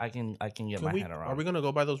can get Can my we, head around. are we gonna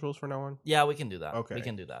go by those rules for now on? Yeah, we can do that. Okay. We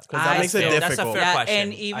can do that. 'Cause that makes it That's a difficult. fair Yeah, question.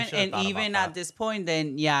 and I even should've thought about at that. this point,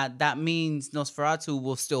 then that means Nosferatu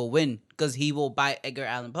will still win because he will bite Edgar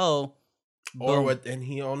Allan Poe. Or Boom. what? And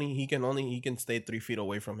he can stay 3 feet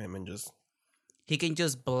away from him and just He can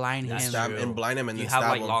just blind That's him, stab true. and blind him and You then have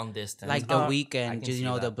stab like him. long distance, like the I weekend, can just see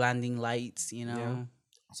the that. blinding lights, Yeah.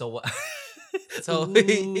 So what? So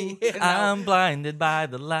Ooh, I'm blinded by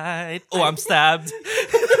the light. Oh, I'm stabbed.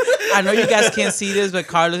 I know you guys can't see this, but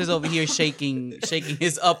Carlos is over here shaking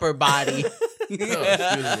his upper body.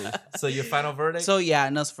 excuse me. So your final verdict? So yeah,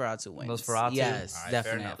 Nosferatu wins. Nosferatu? Yes, All right,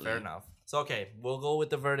 definitely. Fair enough. So okay, we'll go with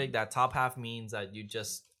the verdict that top half means that you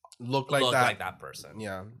just Look look like that. like that person.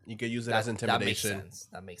 Yeah, you could use it as intimidation.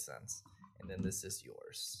 That makes sense. And then this is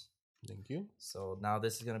yours. Thank you. So now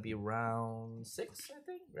this is gonna be round 6, I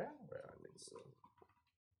think. Yeah, I think so.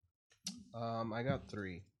 I got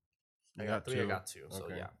 3. I got 3. I got 2. So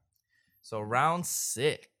Okay. yeah. So round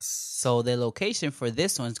 6. So the location for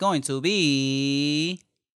this one's going to be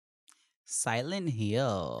Silent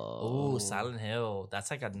Hill. Oh, Silent Hill.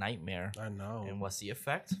 That's like a nightmare. I know. And what's the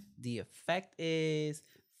effect? The effect is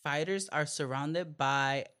fighters are surrounded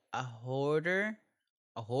by a horde.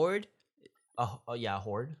 A horde? Oh yeah, a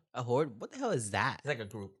horde. A horde? What the hell is that? It's like a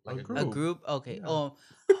group. Like A a group. A group? Okay. Yeah. Oh.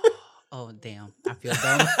 Oh damn. I feel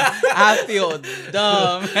dumb. I feel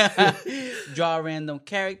dumb. Draw a random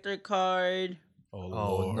character card. Oh,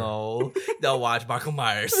 Oh Lord. no. They'll watch Michael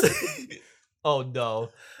Myers. Oh no.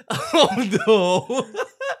 Oh no.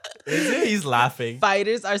 He's laughing.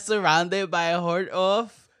 Fighters are surrounded by a horde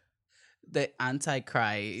of the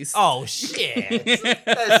Antichrist. Oh shit.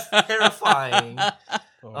 That's terrifying.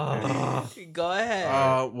 Okay. Oh. Go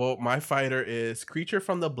ahead. Well, my fighter is Creature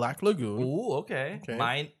from the Black Lagoon. Ooh, okay. Okay.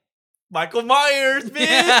 Mine Michael Myers,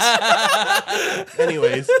 bitch.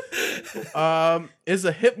 Anyways, is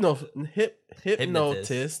a hypnotist,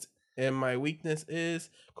 and my weakness is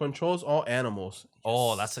controls all animals.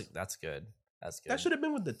 Oh, that's good. That's good. That should have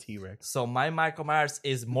been with the T-Rex. So my Michael Myers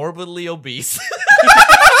is morbidly obese.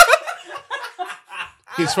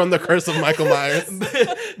 He's from the Curse of Michael Myers.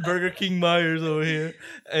 Burger King Myers over here.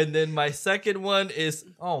 And then my second one is,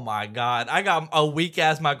 oh my God, I got a weak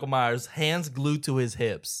ass Michael Myers, hands glued to his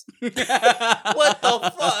hips. What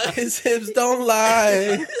the fuck? His hips don't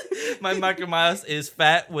lie. My Michael Myers is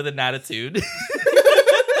fat with an attitude.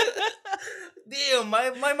 Damn,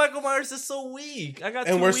 my Michael Myers is so weak. I got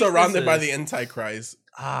And two we're surrounded by weaknesses. the Antichrist.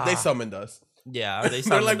 Ah, They summoned us. yeah, they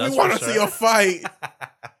They're like, summoned we us want for to see sure. a fight.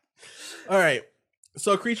 All right.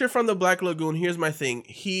 So, Creature from the Black Lagoon. Here's my thing.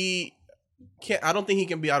 He can't. I don't think he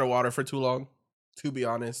can be out of water for too long. To be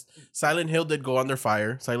honest, Silent Hill did go under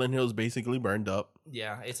fire. Silent Hill is basically burned up.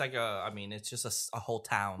 Yeah, it's like it's just a whole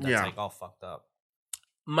town that's Yeah. like all fucked up.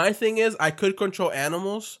 My thing is, I could control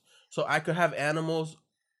animals, so I could have animals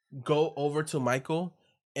go over to Michael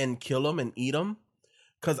and kill him and eat him.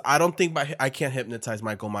 Because I don't think I can't hypnotize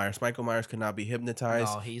Michael Myers. Michael Myers cannot be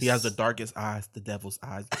hypnotized. No, he has the darkest eyes, the devil's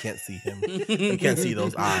eyes. You can't see him. You can't see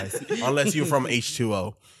those eyes unless you're from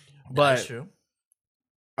H2O. That's But true.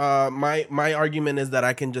 my argument is that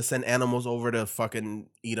I can just send animals over to fucking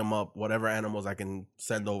eat them up. Whatever animals I can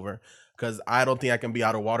send over. Because I don't think I can be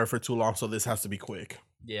out of water for too long. So this has to be quick.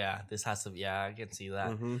 Yeah, this has to. Yeah, I can see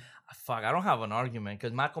that. Mhm. Fuck, I don't have an argument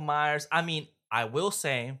because Michael Myers. I mean, I will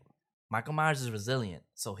say Michael Myers is resilient,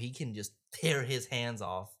 so he can just tear his hands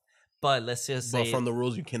off. But let's just say, But from the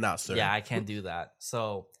rules, you cannot, sir. yeah, I can't do that.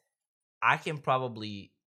 So I can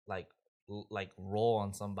probably like roll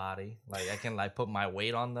on somebody. Like I can like put my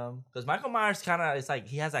weight on them because Michael Myers kind of it's like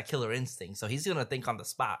he has that killer instinct, so he's gonna think on the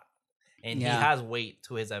spot, and Yeah. he has weight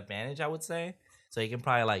to his advantage. I would say. So he can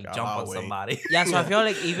probably like Got jump a lot on of weight. somebody. Yeah, so I feel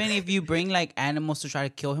like even if you bring like animals to try to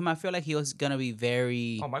kill him, I feel like he was gonna be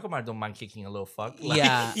very Oh, Michael Myers don't mind kicking a little fuck. Like,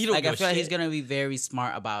 yeah. he don't Like give I a feel like he's shit. gonna be very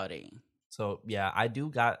smart about it. So yeah, I do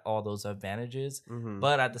got all those advantages, Mhm.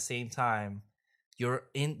 but at the same time, you're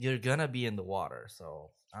gonna be in the water.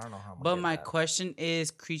 So I don't know how. I'm gonna But get my that. question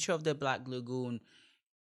is, Creature of the Black Lagoon,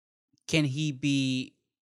 can he be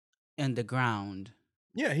in the ground?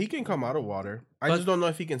 Yeah, he can come out of water. I But- just don't know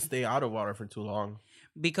if he can stay out of water for too long.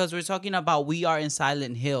 Because we're talking about we are in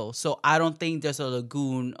Silent Hill, so I don't think there's a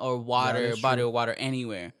lagoon or water, that's body true. of water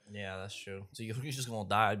anywhere. Yeah, that's true. So you're just gonna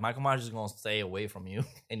die. Michael Myers is gonna stay away from you,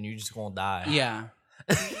 and you're just gonna die. Yeah.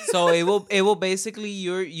 So it will basically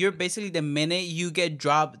you're basically the minute you get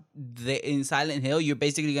dropped in Silent Hill, you're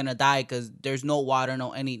basically gonna die because there's no water,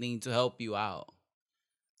 no anything to help you out.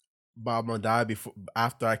 But I'm gonna die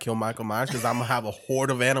after I kill Michael Myers because I'm gonna have a horde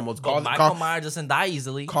of animals. But Michael Myers doesn't die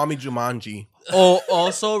easily. Call me Jumanji. Oh,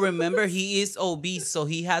 also remember he is obese, so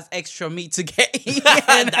he has extra meat to get eaten.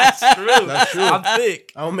 That's true. That's true. I'm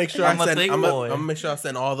thick. I'm gonna make sure I'm a I send. thick I'm boy. gonna make sure I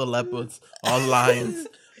send all the leopards, all the lions.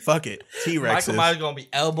 Fuck it, Michael Myers T-Rexes. gonna be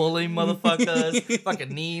elbowing motherfuckers, fucking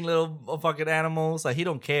knee little fucking animals. Like he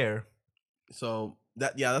don't care. So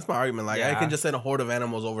that's my argument. Like I Yeah. can just send a horde of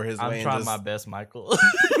animals over his I'm way. trying and my just, best, Michael.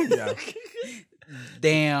 yeah.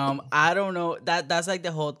 Damn, I don't know. That's like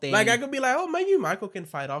the whole thing. Like I could be like, oh, maybe Michael can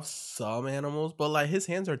fight off some animals, but like his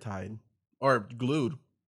hands are tied or glued.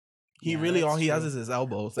 He Yeah, really all that's he has true. is his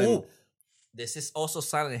elbows. And Ooh, this is also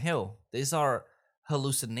Silent Hill. These are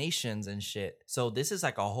hallucinations and shit. So this is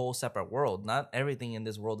like a whole separate world. Not everything in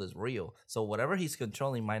this world is real. So whatever he's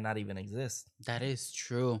controlling might not even exist. That is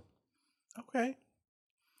true. Okay.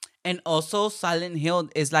 And also, Silent Hill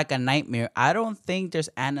is like a nightmare. I don't think there's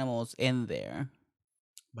animals in there.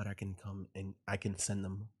 But I can come and I can send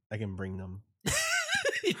them. I can bring them.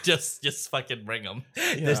 just fucking bring them.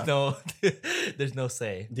 Yeah. There's no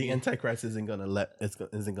say. The Antichrist isn't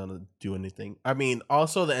gonna do anything. I mean,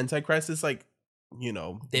 also the Antichrist is like, you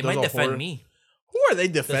know, They there's might a defend horror- me. Who are they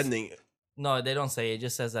defending? No, they don't say. It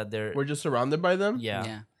just says that they're We're just surrounded by them.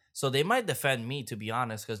 yeah. So they might defend me, to be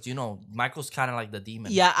honest, because you know Michael's kind of like the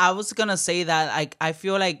demon. Yeah, I was gonna say that. Like, I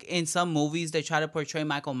feel like in some movies they try to portray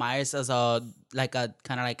Michael Myers as a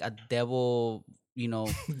kind of like a devil, you know.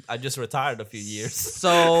 I just retired a few years.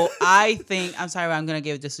 So I think I'm sorry, I'm gonna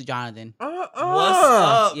give this to Jonathan What's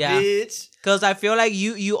up, Yeah. bitch? because I feel like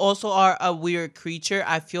you also are a weird creature.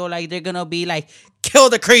 I feel like they're gonna be like, kill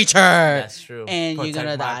the creature. That's true. And you're Protect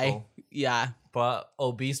gonna die. Michael. Yeah. But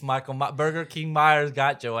obese Burger King Myers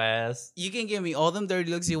got your ass. You can give me all them dirty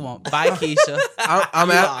looks you want. Bye, Keisha. I'm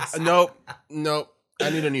You at lost. nope. I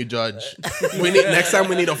need a new judge. Next time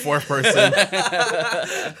we need a fourth person.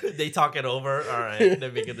 They talk it over. All right, they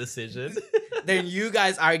make a decision. Then you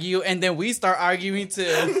guys argue, and then we start arguing too.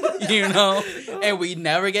 You know, and we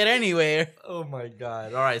never get anywhere. Oh my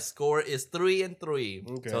god! All right, score is 3-3.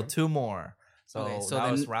 Okay. So 2 more. So, Okay, so that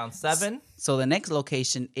then- was round 7. So the next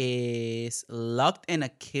location is locked in a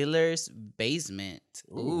killer's basement.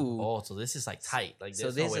 Ooh. Oh, so this is like tight. Like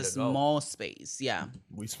So there's no this is way a to go. small space. Yeah.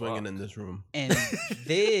 We swinging in this room. And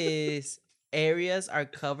these areas are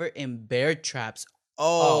covered in bear traps.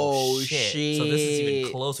 Oh, Oh, shit. So this is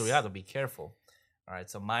even closer. We have to be careful. All right.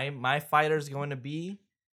 So my fighter is going to be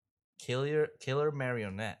killer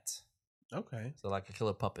marionette. Okay. So like a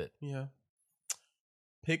killer puppet. Yeah.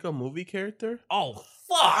 Pick a movie character. Oh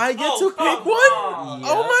fuck! I get to pick one.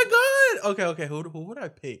 Oh my god. Okay. Who would I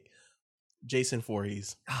pick? Jason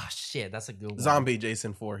Voorhees. Oh shit, that's a good one. Zombie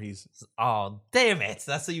Jason Voorhees. Oh damn it,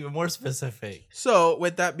 that's even more specific. So,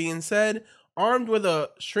 with that being said, armed with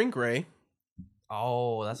a shrink ray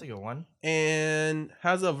Oh, that's a good one. and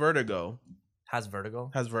has a vertigo. Has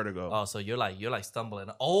vertigo. Oh, So you're like stumbling.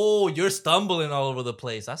 Oh, you're stumbling all over the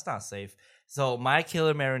place. That's not safe. So my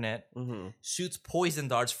killer marionette shoots poison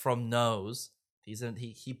darts from nose.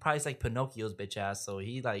 He probably is like Pinocchio's bitch ass. So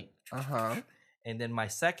he like And then my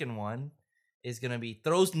second one is gonna be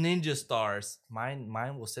throws ninja stars. Mine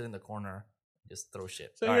will sit in the corner, just throw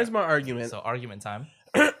shit. So All here's right. my argument. So argument time.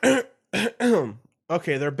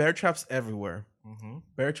 Okay, there are bear traps everywhere. Mm-hmm.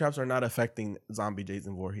 Bear traps are not affecting zombie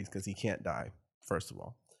Jason Voorhees because he can't die, first of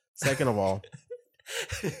all. Second of all,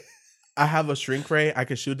 I have a shrink ray. I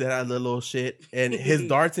can shoot that at little shit. And his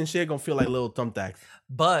darts and shit gonna feel like little thumbtacks.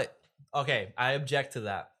 But okay, I object to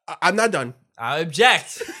that. I'm not done. I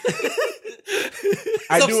object.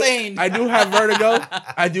 I Stop do saying. I do have vertigo.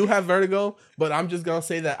 I do have vertigo, but I'm just gonna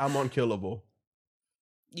say that I'm unkillable.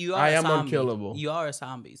 You are I a am zombie. unkillable. You are a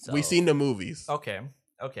zombie. So. We've seen the movies. Okay.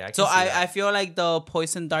 I can So see that. I feel like the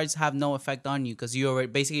poison darts have no effect on you because you're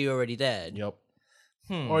already dead. Yep.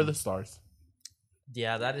 Hmm. Or the stars.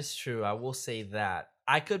 Yeah, that is true. I will say that.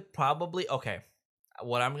 I could probably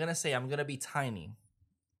what I'm gonna say, I'm gonna be tiny.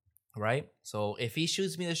 Right? So if he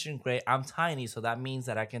shoots me the shrink ray, I'm tiny, so that means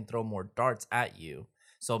that I can throw more darts at you.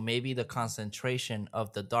 So maybe the concentration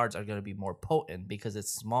of the darts are gonna be more potent because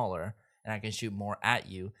it's smaller and I can shoot more at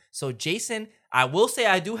you. So Jason, I will say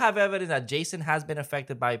I do have evidence that Jason has been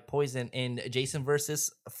affected by poison in Jason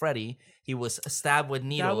versus Freddy. He was stabbed with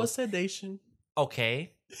needles. That was sedation.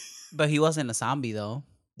 Okay. But he wasn't a zombie though.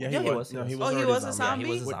 Yeah, Yeah, he was. No, he Oh, was. he already was a zombie?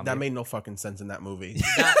 Yeah, he was a zombie. That made no fucking sense in that movie.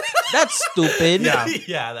 That's stupid. Yeah.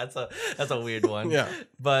 Yeah, that's a weird one. Yeah.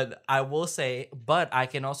 But I will say, I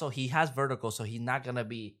can also, he has vertigo, so he's not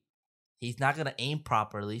gonna aim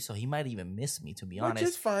properly, so he might even miss me, to be honest. Which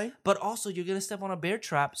is fine. But also, you're gonna step on a bear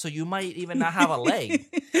trap, so you might even not have a leg.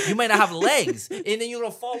 You might not have legs, and then you're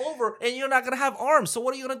gonna fall over, and you're not gonna have arms. So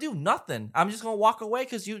what are you gonna do? Nothing. I'm just gonna walk away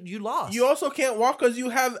because you lost. You also can't walk because you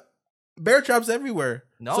have bear traps everywhere.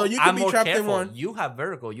 No, so you can I'm be more trapped careful. in one. You have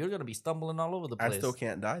vertigo. You're gonna be stumbling all over the place. I still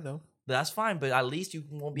can't die though. That's fine, but at least you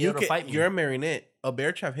won't be able to fight me. You're a marionette. A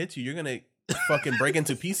bear trap hits you, you're gonna fucking break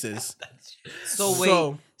into pieces. So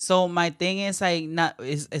wait. So my thing is like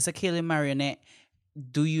it's a killing marionette.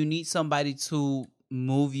 Do you need somebody to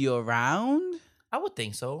move you around? I would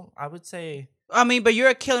think so. I would say. I mean, but you're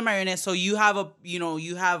a killing marionette, so you have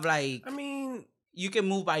like I mean, you can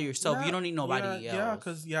move by yourself. yeah, You don't need nobody yeah, else.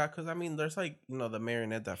 because I mean, there's like the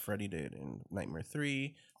marionette that Freddy did in Nightmare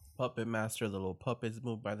 3, puppet master. The little puppets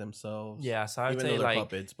move by themselves. Yeah, so I'd Even say though they're like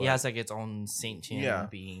puppets, he but- has like its own sentient Yeah.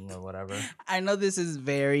 being or whatever. I know this is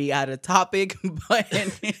very out of topic, but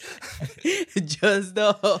just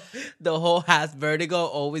the whole has vertigo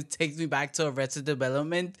always takes me back to Arrested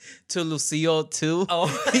Development to Lucille too. Oh.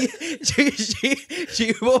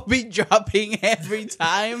 she will be dropping every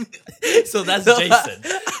time. So that's So Jason.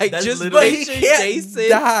 I That's just literally- But he picture can't Jason.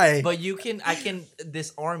 die. But I can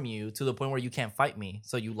disarm you to the point where you can't fight me.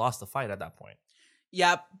 So you lost the fight at that point.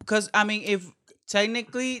 Yeah, because I mean, if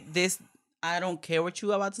technically this, I don't care what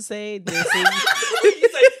you about to say. This is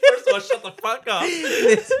He's like, first of all, shut the fuck up.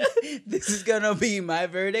 this is gonna be my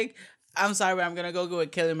verdict. I'm sorry, but I'm gonna go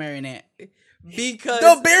with Kelly Marinette because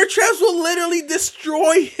The bear traps will literally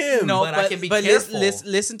destroy him. no, but I can be but careful.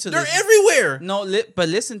 listen to They're this. everywhere. No, but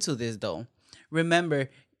listen to this though. Remember,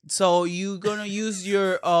 so you gonna use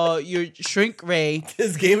your shrink ray.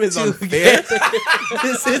 This game is To unfair.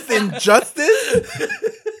 This is injustice.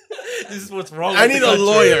 This is what's wrong. I with need the a country.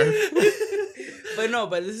 lawyer.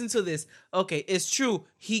 But listen to this. Okay, it's true.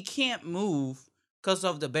 He can't move because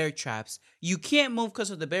of the bear traps. You can't move because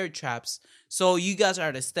of the bear traps. So you guys are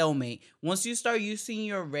at a stalemate. Once you start using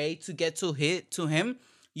your ray to get to him,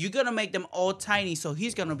 you're gonna make them all tiny, so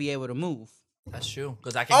he's gonna be able to move. That's true.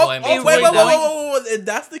 Because I can Oh, go and oh, make wait, way down. whoa. If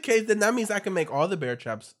that's the case, then that means I can make all the bear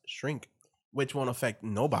traps shrink, which won't affect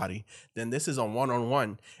nobody. Then this is a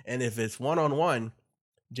 1-on-1. And if it's 1-on-1,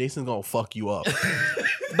 Jason's gonna fuck you up.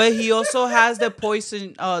 But he also has the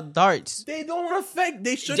poison darts. They don't affect.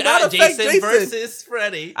 They should not affect Jason Jason. versus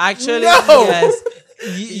Freddy. Actually, No! yes.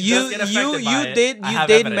 He You does get affected by it. did I have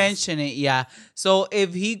did evidence. mention it, yeah. So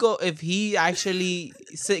if he actually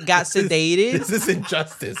got sedated, This is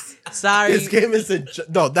injustice. sorry, This game is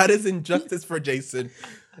no. That is injustice for Jason.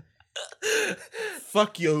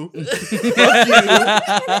 Fuck you. Fuck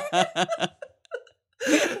you.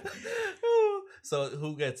 So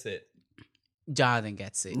who gets it? Jonathan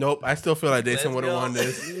gets it. Nope. I still feel like Jason Let's would have go. won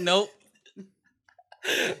this. Nope.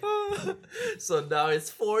 So now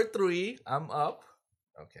it's 4-3. I'm up.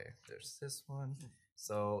 Okay, there's this one.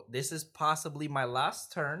 So this is possibly my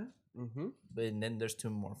last turn, Mm-hmm. but then there's 2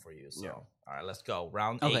 more for you. So Yeah. all right, let's go.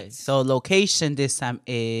 Round 8. Okay, so location this time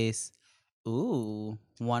is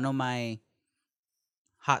one of my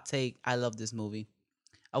hot take. I love this movie.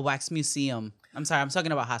 A wax museum. I'm sorry, I'm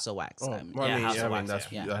talking about House of Wax. Oh, I mean, well, Yeah, House of I mean Wax,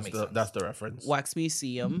 that's yeah. That that's makes the sense. that's the reference. wax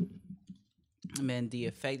museum. And then the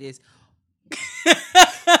effect is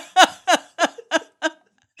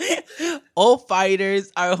all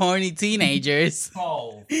fighters are horny teenagers.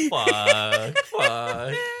 Oh fuck,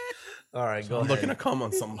 fuck. All right, go I'm ahead. looking to come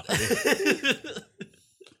on somebody.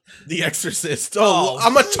 The Exorcist. Oh, Oh.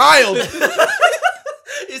 I'm a child.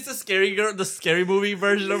 It's the scary girl, the scary movie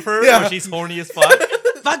version of her, Yeah. where she's horny as fuck.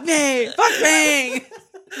 Fuck me! Fuck me!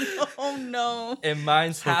 Oh no! And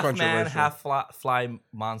mine's So half man, controversial. half fly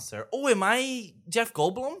monster. Oh, am I Jeff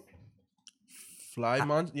Goldblum? Fly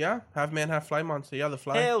monster. Yeah, half man, half fly monster. Yeah, the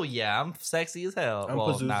fly. Hell yeah, I'm sexy as hell. I'm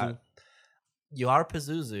Pazuzu. You are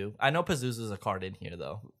Pazuzu. I know Pazuzu's a card in here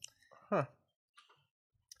though. Huh.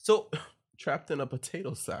 So, Trapped in a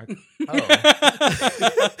potato sack.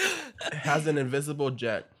 oh, Has an invisible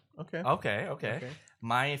jet. Okay. okay.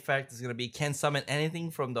 My effect is gonna be can summon anything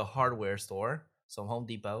from the hardware store, so Home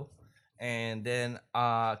Depot, and then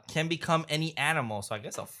can become any animal. So I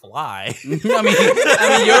guess a fly. I mean,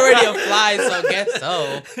 you're already a fly, so I guess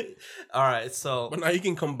so. All right, so But now you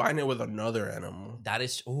can combine it with another animal. that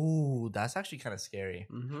is that's actually kind of scary.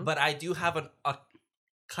 Mm-hmm. But I do have a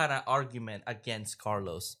kind of argument against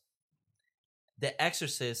Carlos. The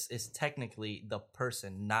Exorcist is technically the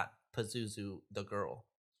person, not Pazuzu, the girl.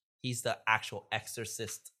 He's the actual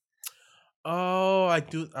exorcist. Oh, I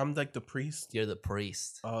do. I'm like the priest. You're the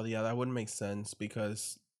priest. Oh, yeah, that wouldn't make sense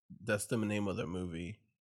because that's the name of the movie.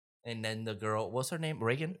 And then the girl, what's her name?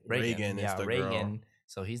 Reagan? Reagan is the girl.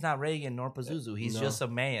 So he's not Reagan nor Pazuzu. He's No. just a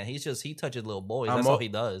man. He touches little boys. I'm That's al- all he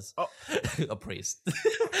does. Oh. A priest.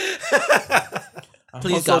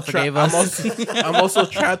 Please, God forgave us. I'm also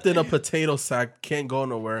trapped in a potato sack. Can't go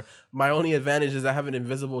nowhere. My only advantage is I have an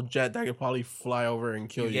invisible jet that can probably fly over and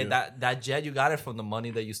kill You you. get that jet, you got it from the money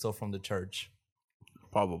that you stole from the church.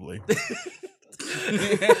 Probably.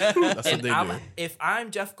 That's what And they do. if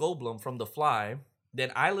I'm Jeff Goldblum from The Fly,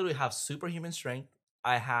 then I literally have superhuman strength.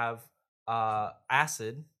 I have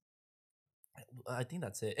acid. I think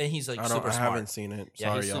that's it. And he's like super I smart. haven't seen it. Yeah,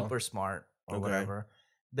 Sorry, he's y'all. super smart or Okay. whatever.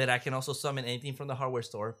 But I can also summon anything from the hardware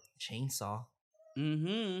store. Chainsaw.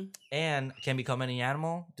 Mm-hmm. And can become any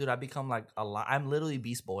animal. Dude, I become like a lot. I'm literally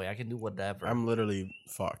Beast Boy. I can do whatever. I'm literally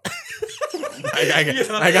fucked.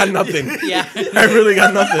 I got nothing. Yeah. I really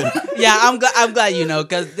got nothing. Yeah, I'm glad you know,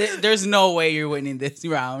 because there's no way you're winning this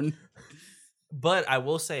round. But I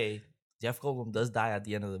will say, Jeff Goldblum does die at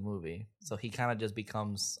the end of the movie, so he kind of just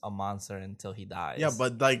becomes a monster until he dies. Yeah,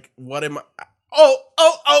 but like, what am I?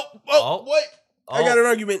 Oh! Wait, I got an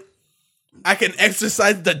argument. I can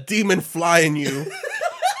exercise the demon fly in you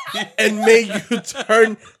and make you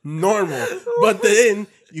turn normal, but then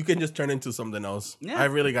you can just turn into something else. Yeah. I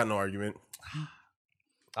really got no argument.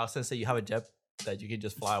 I was gonna say you have a jet that you can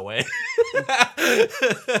just fly away,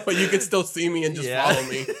 But you can still see me and just follow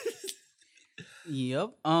me.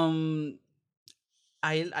 Yep.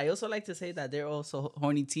 I also like to say that they're also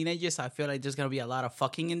horny teenagers. So I feel like there's gonna be a lot of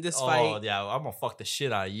fucking in this fight. Oh yeah, I'm gonna fuck the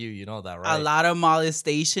shit out of you. You know that, right? A lot of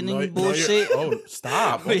molestation and bullshit.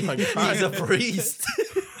 Stop! Oh my god, He's a priest.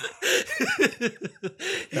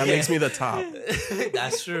 That makes me the top.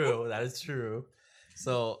 That's true. That is true.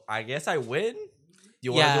 So I guess I win.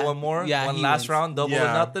 You want to do one more? Yeah, one he last wins. round, double or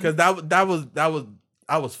nothing. Because that was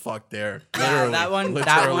I was fucked there. Literally, That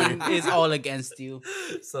literally. one is all against you.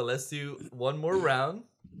 So let's do one more round,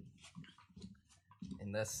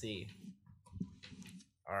 and let's see.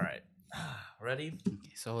 All right, ready?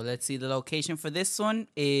 So let's see. The location for this one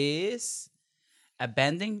is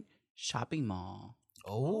abandoned shopping mall.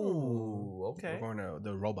 Oh, okay. We're going to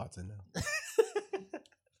the robots in now.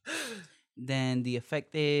 Then the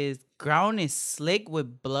effect is ground is slick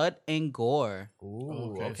with blood and gore.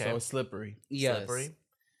 Ooh, okay. So it's slippery. Yes. Slippery.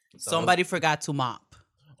 Somebody forgot to mop.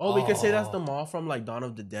 Oh, we could say that's the mall from like Dawn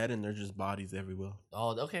of the Dead, and there's just bodies everywhere.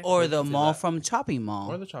 Oh, okay. Or We the can say mall that. from Chopping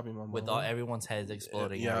Mall. Or the shopping mall. with all everyone's heads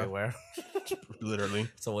exploding Yeah. everywhere. Literally.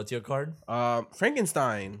 So what's your card?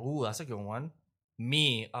 Frankenstein. Ooh, that's a good one.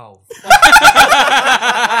 Me. Oh.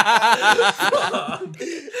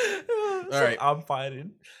 All right. I'm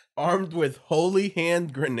fighting. Armed with holy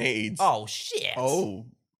hand grenades. Oh shit. Oh.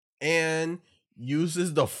 And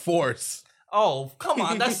uses the force. Oh, come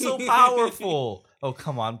on. That's so powerful. Oh,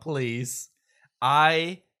 come on, please.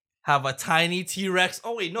 I have a tiny T-Rex.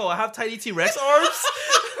 Oh, wait, no. I have tiny T-Rex arms?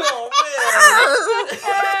 Oh,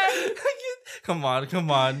 man. Come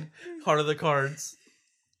on. Heart of the cards.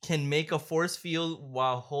 Can make a force field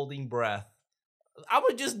while holding breath. I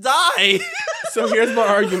would just die. So here's my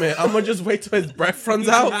argument. I'm going to just wait till his breath runs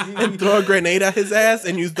out and throw a grenade at his ass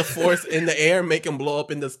and use the force in the air, make him blow up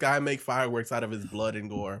in the sky, make fireworks out of his blood and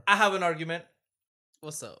gore. I have an argument.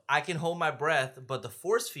 What's up? I can hold my breath, but the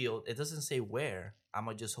force field, it doesn't say where. I'm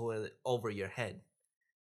going to just hold it over your head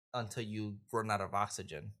until you run out of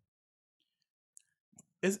oxygen.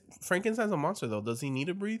 Is Frankenstein's a monster, though? Does he need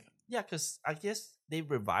to breathe? Yeah, because I guess they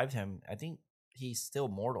revived him. I think he's still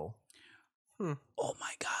mortal. Oh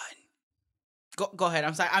my god. Go ahead.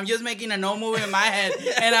 I'm sorry. I'm just making a no movie in my head,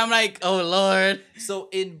 and I'm like, oh lord.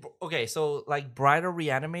 So like Bride of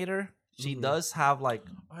Reanimator, she does have like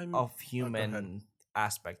a human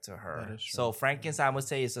aspect to her. That is true. So Frankenstein would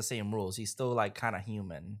say it's the same rules. He's still like kind of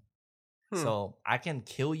human. So I can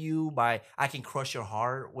kill you I can crush your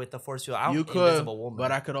heart with the force field. I'm You could, Invisible Woman.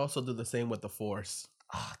 but I could also do the same with the force.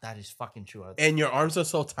 Ah, that is fucking true. And your arms are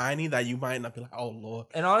so tiny that you might not be like, oh lord.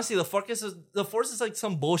 And honestly, the force is like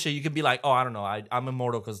some bullshit. You can be like, oh, I don't know, I'm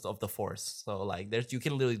immortal because of the force. So like, you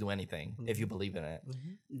can literally do anything if you believe in it.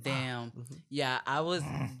 Damn. Yeah, I was.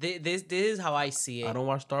 This is how I see it. I don't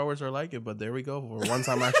watch Star Wars or like it, but there we go. For once,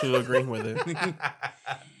 I'm actually agreeing with it.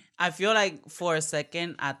 I feel like for a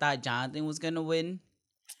second I thought Jonathan was gonna win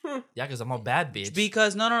Yeah, because I'm a bad bitch.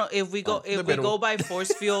 because no. If we go debatable. by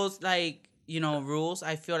force fields like rules,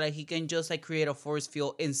 I feel like he can just like create a force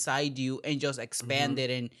field inside you and just expand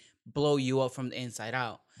it and blow you up from the inside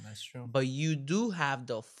out. That's true. But you do have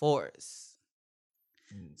the force,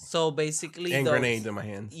 so basically And those- grenades in my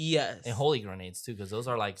hands. Yes, And holy grenades too, because those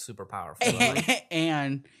are like super powerful.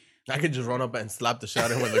 and I could just run up and slap the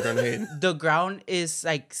shot in with a grenade. the ground is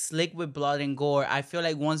like slick with blood and gore. I feel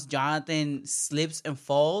like once Jonathan slips and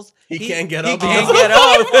falls, He can't get He up. can't get up.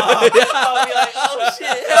 I'll be like, oh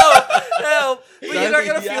shit, help. But you're not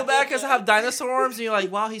gonna feel bad because I have dinosaur arms, and you're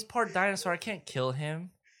like, wow, he's part dinosaur. I can't kill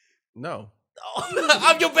him. No.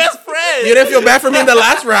 I'm your best friend. You didn't feel bad for me in the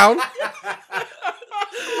last round.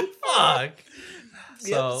 Fuck.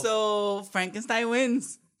 So Frankenstein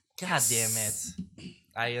wins. God damn it.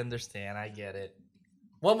 I understand. I get it.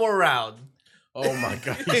 One more round. Oh my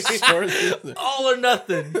god. You sure this is- All or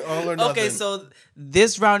nothing. All or nothing. Okay, so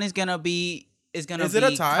this round is gonna be Is it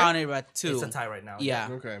a tie? counted by 2. It's a tie right now. Yeah.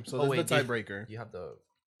 Okay, so Oh, this wait, is the tiebreaker. You have the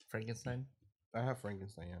Frankenstein? I have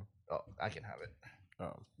Frankenstein, yeah. Oh, I can have it.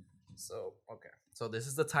 Oh. So, okay. So this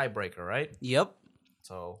is the tiebreaker, right? Yep.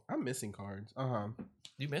 So I'm missing cards.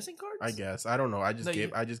 you missing cards? I guess. I don't know. I just No,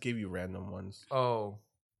 gave you random ones. Oh.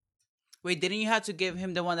 Wait, didn't you have to give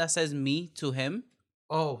him the one that says me to him?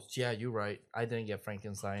 Oh, yeah, you're right. I didn't get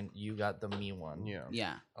Frankenstein. You got the me one. Yeah.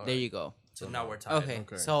 Yeah, All there right. you go. So now we're tied. Okay,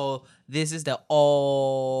 Okay. so this is the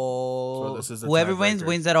all. So this is the whoever wins tiebreaker.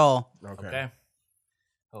 wins it all. Okay.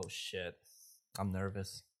 Oh shit. I'm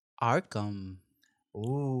nervous. Arkham.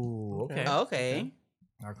 Ooh. Okay. Okay.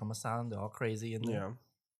 Arkham Asylum, they're all crazy in there. Yeah.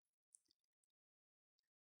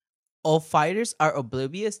 All fighters are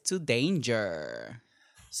oblivious to danger.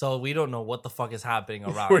 So we don't know what the fuck is happening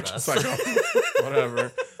around We're us. just like, oh,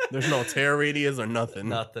 whatever. There's no terror radius or nothing.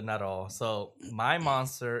 Nothing at all. So my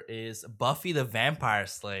monster is Buffy the Vampire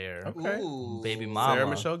Slayer. Okay. Ooh. Baby mama. Sarah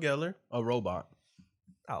Michelle Gellar, a robot.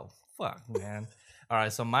 Oh, fuck, man. All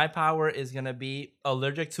right, so my power is going to be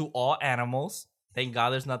allergic to all animals. Thank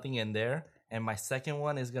God there's nothing in there. And my second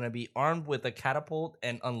one is going to be armed with a catapult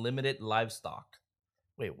and unlimited livestock.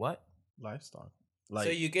 Wait, what? Livestock. So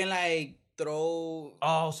you can like throw.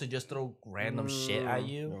 Oh, so just throw random shit at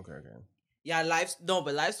you? Okay. Yeah,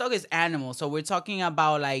 but livestock is animals. So we're talking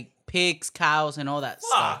about like pigs, cows, and all that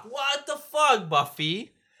stuff. Fuck, what the fuck,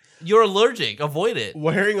 Buffy? You're allergic. Avoid it.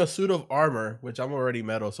 Wearing a suit of armor, which I'm already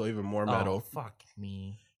metal, so even more metal, Oh, fuck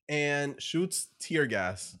me. and shoots tear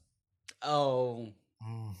gas. Oh,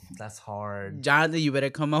 That's hard. Jonathan, you better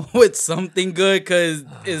come up with something good because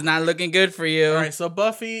it's not looking good for you. All right, so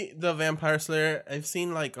Buffy the Vampire Slayer, I've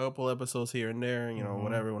seen like a couple episodes here and there, you know,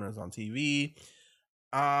 whatever, when it's on TV.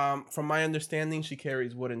 From my understanding, she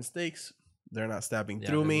carries wooden stakes. They're not stabbing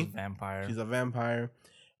through me. Vampire. She's a vampire.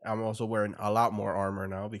 I'm also wearing a lot more armor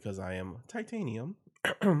now because I am titanium. I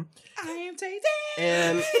am taking.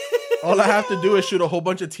 And all I have to do is shoot a whole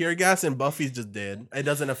bunch of tear gas and Buffy's just dead. It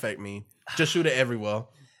doesn't affect me. Just shoot it everywhere.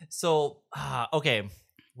 So, okay,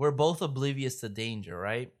 we're both oblivious to danger,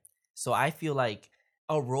 right? So I feel like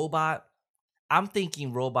a robot. I'm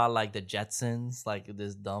thinking robot like the Jetsons, like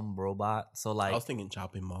this dumb robot. So like, I was thinking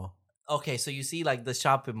Chopping Mall. okay, so you see like the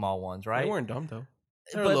shopping mall ones, right? They weren't dumb though.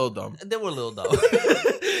 They were a But little dumb. They were a little dumb.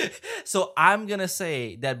 So I'm gonna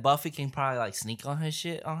say that Buffy can probably like sneak on her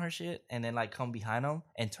shit, and then like come behind him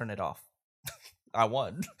and turn it off. I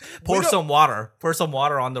won. Pour some water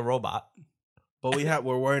on the robot. But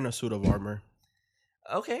we're wearing a suit of armor.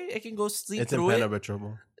 Okay, it can go sleep It's through it.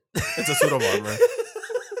 impenetrable. It's a suit of armor.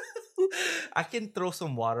 I can throw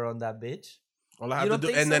some water on that bitch. All I have You to don't do,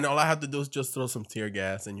 think and so? then all I have to do is just throw some tear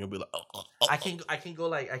gas, and you'll be like, I can go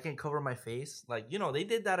like I can cover my face, like they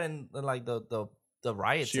did that in like the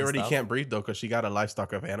riots. She and already stuff. can't breathe though because she got a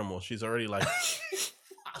livestock of animals. She's already like,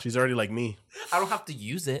 she's already like me. I don't have to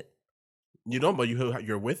use it. You don't, but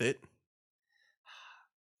you're with it.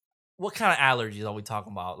 What kind of allergies are we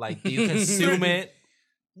talking about? Like, do you consume it?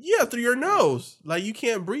 Yeah, through your nose. Like you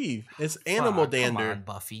can't breathe. It's animal Fuck, dander. Come on,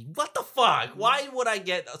 Buffy. What the fuck? Why would I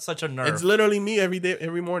get such a nerve? It's literally me every day,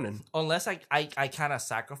 every morning. Unless I kind of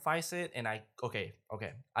sacrifice it and I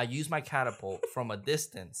use my catapult from a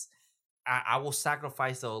distance. I will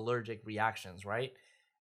sacrifice the allergic reactions, right?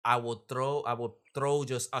 I will throw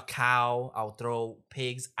just a cow. I'll throw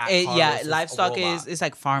pigs at Carlos, Yeah, just a livestock robot. is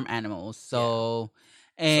like farm animals. So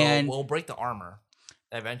So we'll break the armor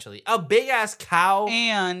eventually. A big ass cow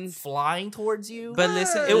and flying towards you. but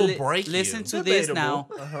listen, it will break you. Listen to this now.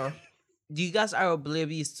 Uh-huh. You guys are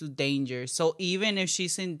oblivious to danger. So even if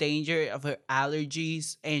she's in danger of her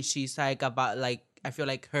allergies and she's like about like I feel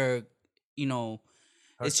like her,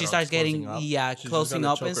 Her if she throat's starts getting closing up. She's just closing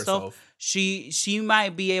gonna up choke and stuff, herself. she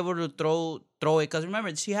might be able to throw it because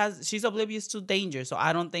remember she's oblivious to danger. So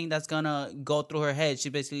I don't think that's gonna go through her head.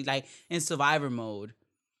 She's basically like in survivor mode.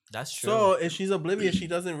 That's true. So if she's oblivious, she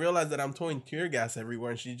doesn't realize that I'm throwing tear gas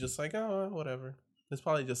everywhere, and she's just like, oh, whatever. It's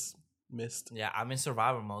probably just missed. Yeah, I'm in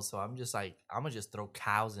survival mode, so I'm just like, I'm gonna just throw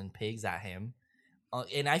cows and pigs at him.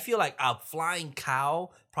 And I feel like a flying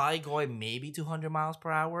cow probably going maybe 200 miles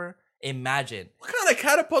per hour. Imagine. What kind of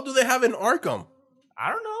catapult do they have in Arkham? I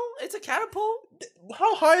don't know. It's a catapult.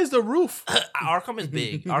 How high is the roof? Arkham is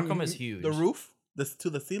big. Arkham is huge. The roof? To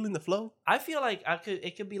the ceiling, the flow? I feel like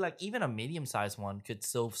it could be like even a medium-sized one could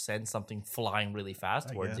still send something flying really fast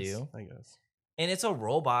towards you. I guess. And it's a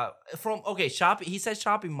robot from shopping. He said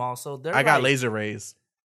shopping mall, so they're I got like, laser rays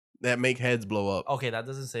that make heads blow up. Okay, that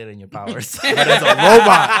doesn't say it in your powers. But it's a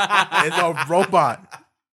robot. It's a robot.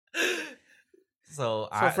 So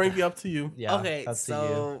Frankie, up to you. Yeah. Okay, up to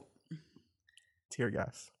so Tear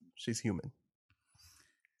gas. She's human.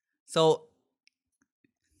 so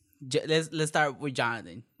let's start with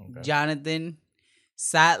Jonathan. Okay. Jonathan,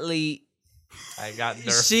 sadly, I got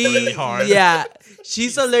nerfed really hard. Yeah,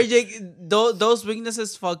 she's allergic. Those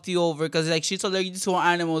weaknesses fucked you over because like she's allergic to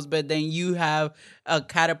animals, but then you have a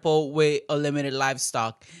catapult with a limited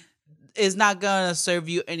livestock. It's not gonna serve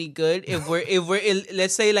you any good if we're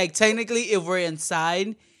let's say like technically if we're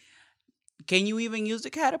inside. Can you even use the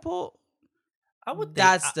catapult? I would.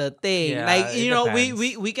 That's the thing. yeah, like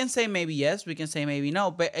it we can say maybe yes, we can say maybe no,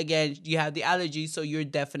 but again, you have the allergy, so you're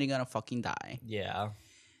definitely gonna fucking die. Yeah.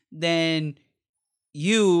 Then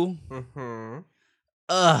you,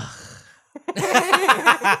 ugh.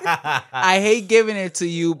 I hate giving it to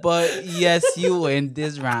you, but yes, you win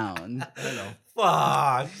this round. I know.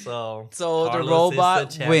 Fuck. So the Carlos robot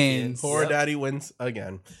is the champion. wins. Poor daddy wins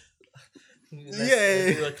again.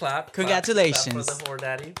 Let's do a clap. Congratulations. Clap for the Poor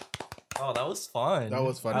Daddy. Oh, that was fun. That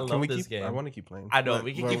was fun. I Can love we this keep? game. I want to keep playing. I know But-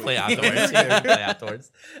 we can but keep playing we- afterwards. We can play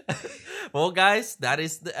afterwards. Well, guys, that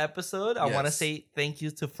is the episode. I want to Yes. say thank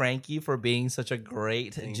you to Frankie for being such a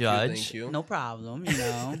great Thank judge. You, thank you. No problem, you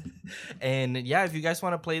know. And yeah, if you guys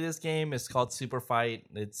want to play this game, it's called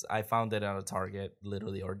SuperFight. I found it on a Target,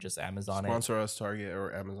 literally, or just Amazon Sponsor us, Target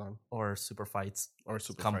or Amazon or SuperFights or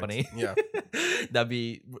Super company. Fights. Yeah, That'd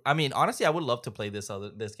be. I mean, honestly, I would love to play this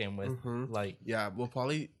game with like. yeah.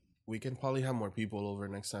 We can probably have more people over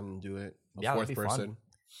next time and do it. A Yeah, that'd fourth be person. fun.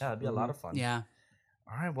 Yeah, it'd be a lot of fun. Yeah.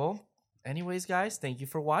 All right. Well, anyways, guys, thank you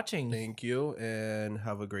for watching. Thank you and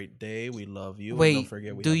have a great day. We love you. And Wait, don't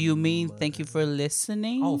forget we do have you mean Monday. thank you for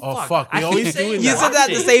listening? Oh, Oh, fuck. fuck. We I always keep saying doing You said that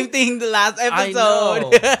the watching. same thing the last I episode.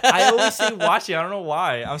 know. I always say watching. I don't know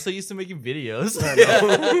why. I'm so used to making videos.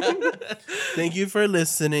 Thank you for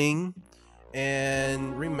listening.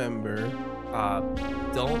 And remember,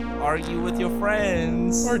 Don't argue with your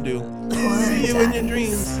friends. or do. Poor See you in your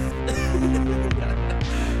daddies. dreams.